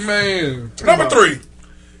pistol. Man. Number 3.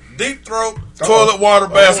 deep throat, toilet water,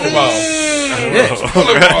 basketball.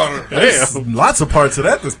 Toilet water. There's lots of parts of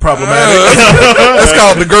that that's problematic. That's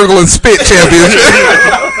called the Gurgle and Spit Championship.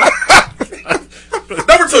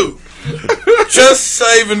 Number 2. Just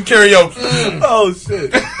shaving karaoke. Oh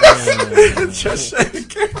shit! Just shaving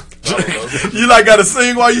karaoke. You like got to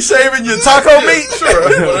sing while you shaving your taco meat?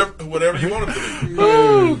 Sure, whatever you want it to be.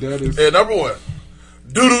 Oh, that is... And number 1.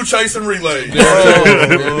 Doo-doo chasing relay.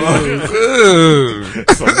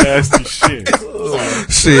 Some nasty shit.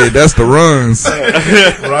 Shit, that's the runs.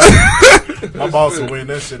 Right? My boss will win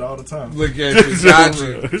that shit all the time. Look at you. Got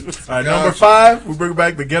you. All right, number 5, we bring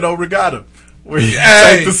back the ghetto regatta. Where you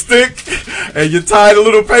take the stick and you tie the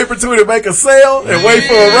little paper to it and make a sail and wait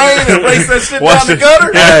for a rain and race that shit down the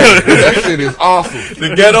gutter. Hey, that shit is awesome.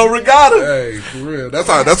 The ghetto regatta. Hey, for real.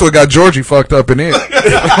 That's what got Georgie fucked up in it.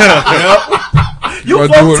 You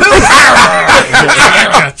fucked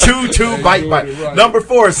too. Chew, bite. Right. Number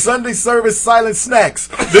 4, Sunday service silent snacks.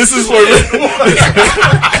 This is where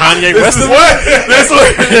Kanye West is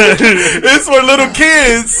This where little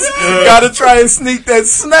kids gotta try and sneak that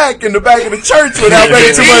snack in the back of the church without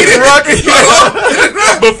making too much ruckus.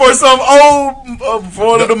 Before some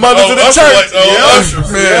one of the mothers of the church.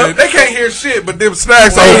 Man, they can't hear shit, but them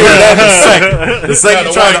snacks over here. That's the second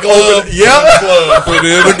you trying to open it. Put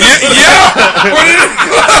it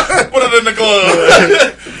Put it in the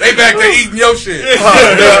glove. They back there eating your shit.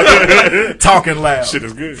 Talking loud. Shit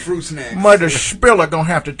is good. Fruit snacks. Mother Spiller gonna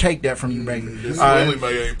have to take that from you, baby. This Willie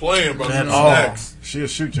Mae ain't playing about some snacks. She'll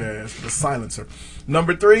shoot your ass with a silencer.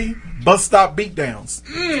 Number 3, bus stop beatdowns.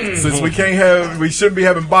 Since we shouldn't be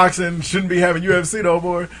having boxing, shouldn't be having UFC no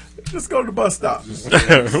more. Just go to the bus stop.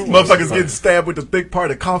 Motherfuckers getting stabbed with the thick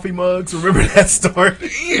part of coffee mugs. Remember that story?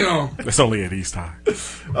 Damn. That's only at East High.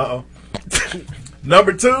 Uh-oh.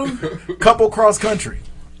 Number 2, couple cross country.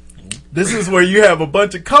 This is where you have a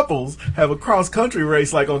bunch of couples have a cross country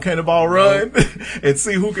race like on Cannonball Run and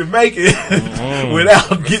see who can make it without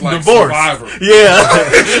getting like divorced. Survivor. Yeah.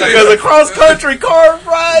 Because a cross country car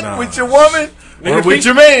ride with your woman or with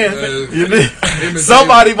your man,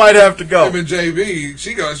 somebody might have to go. Him and JB,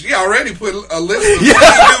 she already put a list of Yeah.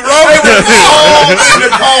 all in the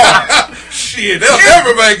car. Shit, they'll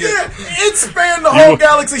never make it. It spanned the whole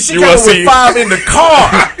galaxy. She got with 5 in the car.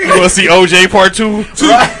 You want to see OJ Part 2?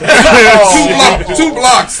 Two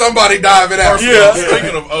blocks, somebody diving out. Yeah.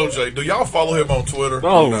 Speaking of OJ, do y'all follow him on Twitter?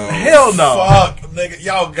 Oh, no. Hell no. Fuck, nigga,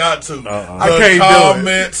 y'all got to. I can't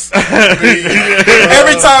comments, do it.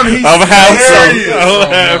 Every time he's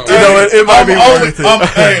it might be worth it. I'm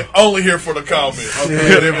only here for the comments.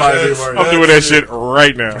 Yeah, it might be worth it. I'm doing that shit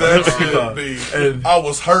right now. That should be. I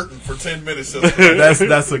was hurting for 10 minutes.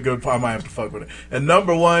 That's a good part. I might have to fuck with it. And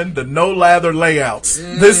number 1, the no lather layouts.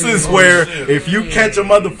 This is where if you catch a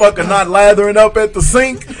motherfucker not lathering up at the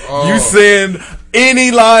sink, you send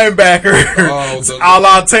any linebacker a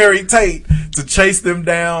la Terry Tate to chase them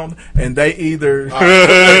down, and they either click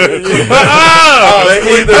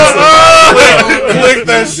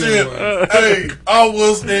that shit. Hey, I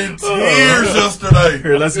was in tears yesterday.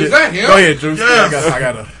 Here, let's Is get. that him? Go ahead, Juice. Yes. I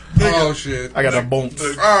got a. Oh shit! I got a boom.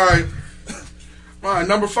 All right.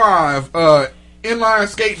 Number 5, inline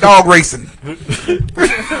skate Dog racing.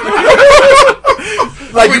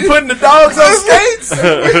 Like you putting the dogs on skates?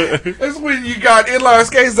 That's when you got inline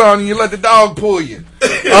skates on and you let the dog pull you.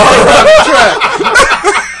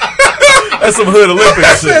 That's some hood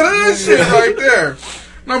Olympics shit. That shit right there.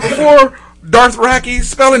 Number 4, Darth Racky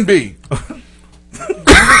spelling bee.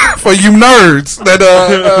 For you nerds that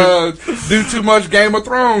Do too much Game of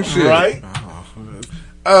Thrones shit. Right?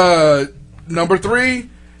 Number 3,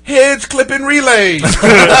 hedge clipping relays.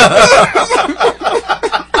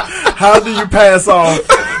 How do you pass off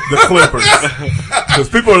the clippers? Because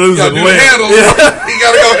people are losing You limbs.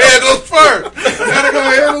 gotta go handles first.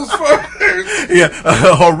 Yeah,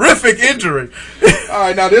 a horrific injury.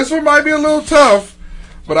 Alright, now this one might be a little tough,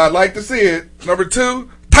 but I'd like to see it. Number 2,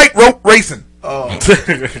 tightrope racing. Oh.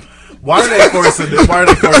 Why are they forcing this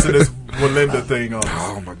Walinda thing on?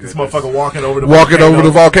 Oh my god! This motherfucker walking over the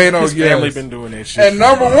volcano. His family been doing that shit. And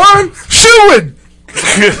number 1, shooing.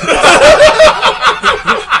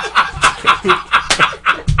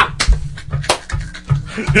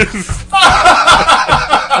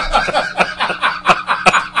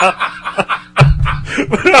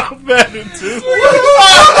 I'm mad at you.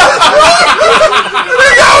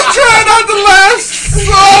 I was trying not to laugh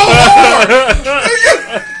so hard.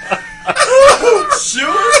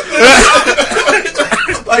 Sure.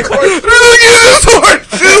 Like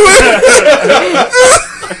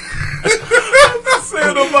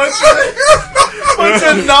saying a bunch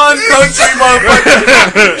of non-country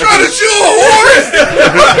motherfucker. Trying to shoot a horse.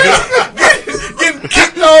 Getting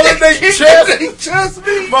kicked all in their chest.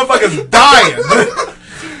 Motherfuckers dying.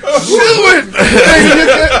 Shoeing.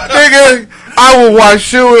 Nigga, I will watch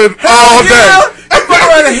Shoeing all day. I'm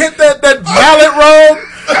going to hit that mallet roll.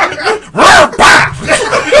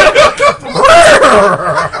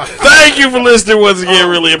 Thank you for listening once again.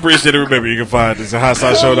 Really appreciate it. Remember, you can find us at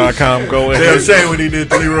hotsauceshow.com. Go ahead. Damn shame when he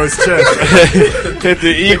did Leroy's chest. Hit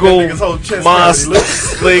the Eagle Moss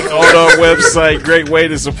link on our website. Great way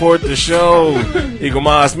to support the show. Eagle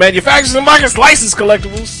Moss manufactures and markets licensed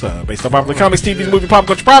collectibles based on popular comics, TV, movie, pop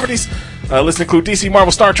culture properties. Lists include DC,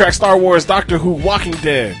 Marvel, Star Trek, Star Wars, Doctor Who, Walking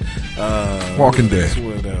Dead. Walking Dead.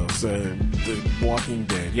 What else? The Walking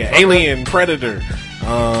Dead. Yeah, Alien, Predator.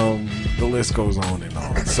 The list goes on and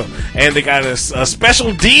on. So, and they got a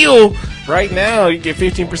special deal right now. You get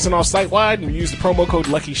 15% off site wide and use the promo code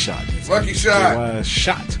LuckyShot. Lucky Shot.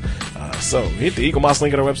 Shot. So hit the Eagle Moss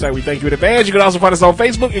link on our website. We thank you in advance. You can also find us on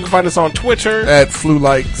Facebook. You can find us on Twitter at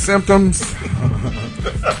Flu-like symptoms.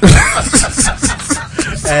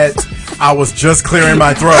 At I was just clearing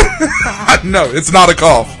my throat. No, it's not a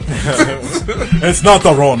cough. It's not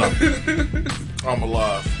the Rona. I'm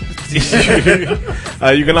alive.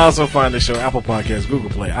 You can also find the show Apple Podcasts,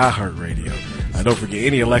 Google Play, iHeartRadio. Don't forget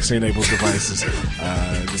any Alexa-enabled devices.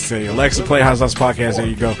 Just say Alexa, play Hot Sauce Podcast. There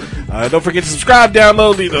you go. Don't forget to subscribe,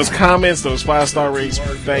 download, leave those comments, those 5-star ratings.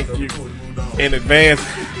 Thank you in advance.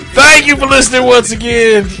 Thank you for listening once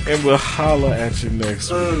again, and we'll holla at you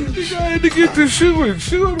next week. You had to get to Shoeing.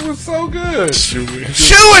 Shoeing was so good.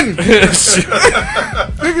 Shoeing.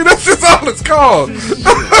 Nigga, that's just all it's called.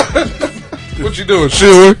 What you doing,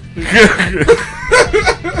 Shoeing?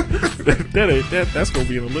 That's gonna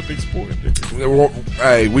be an Olympic sport.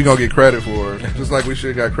 Hey, we gonna get credit for it, just like we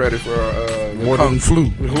should have got credit for our Kung Flu.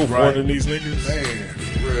 Who more than these niggas? Man,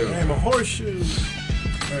 for real. Damn, a horseshoe.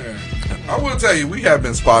 Man, I will tell you, we have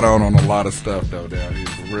been spot on a lot of stuff though down here,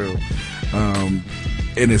 for real.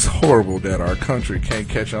 And it's horrible that our country can't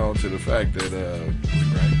catch on to the fact that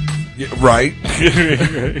right.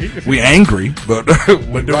 We angry, but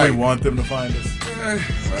But do we want them to find us?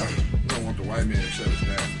 Well, we don't want the white man to shut us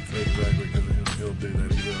down. Exactly, because he'll do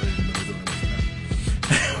that. He's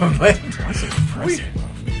already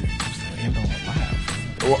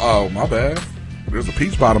Oh, my bad. There's a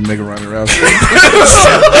peach bottom nigga running around. Shoot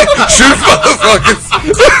motherfuckers.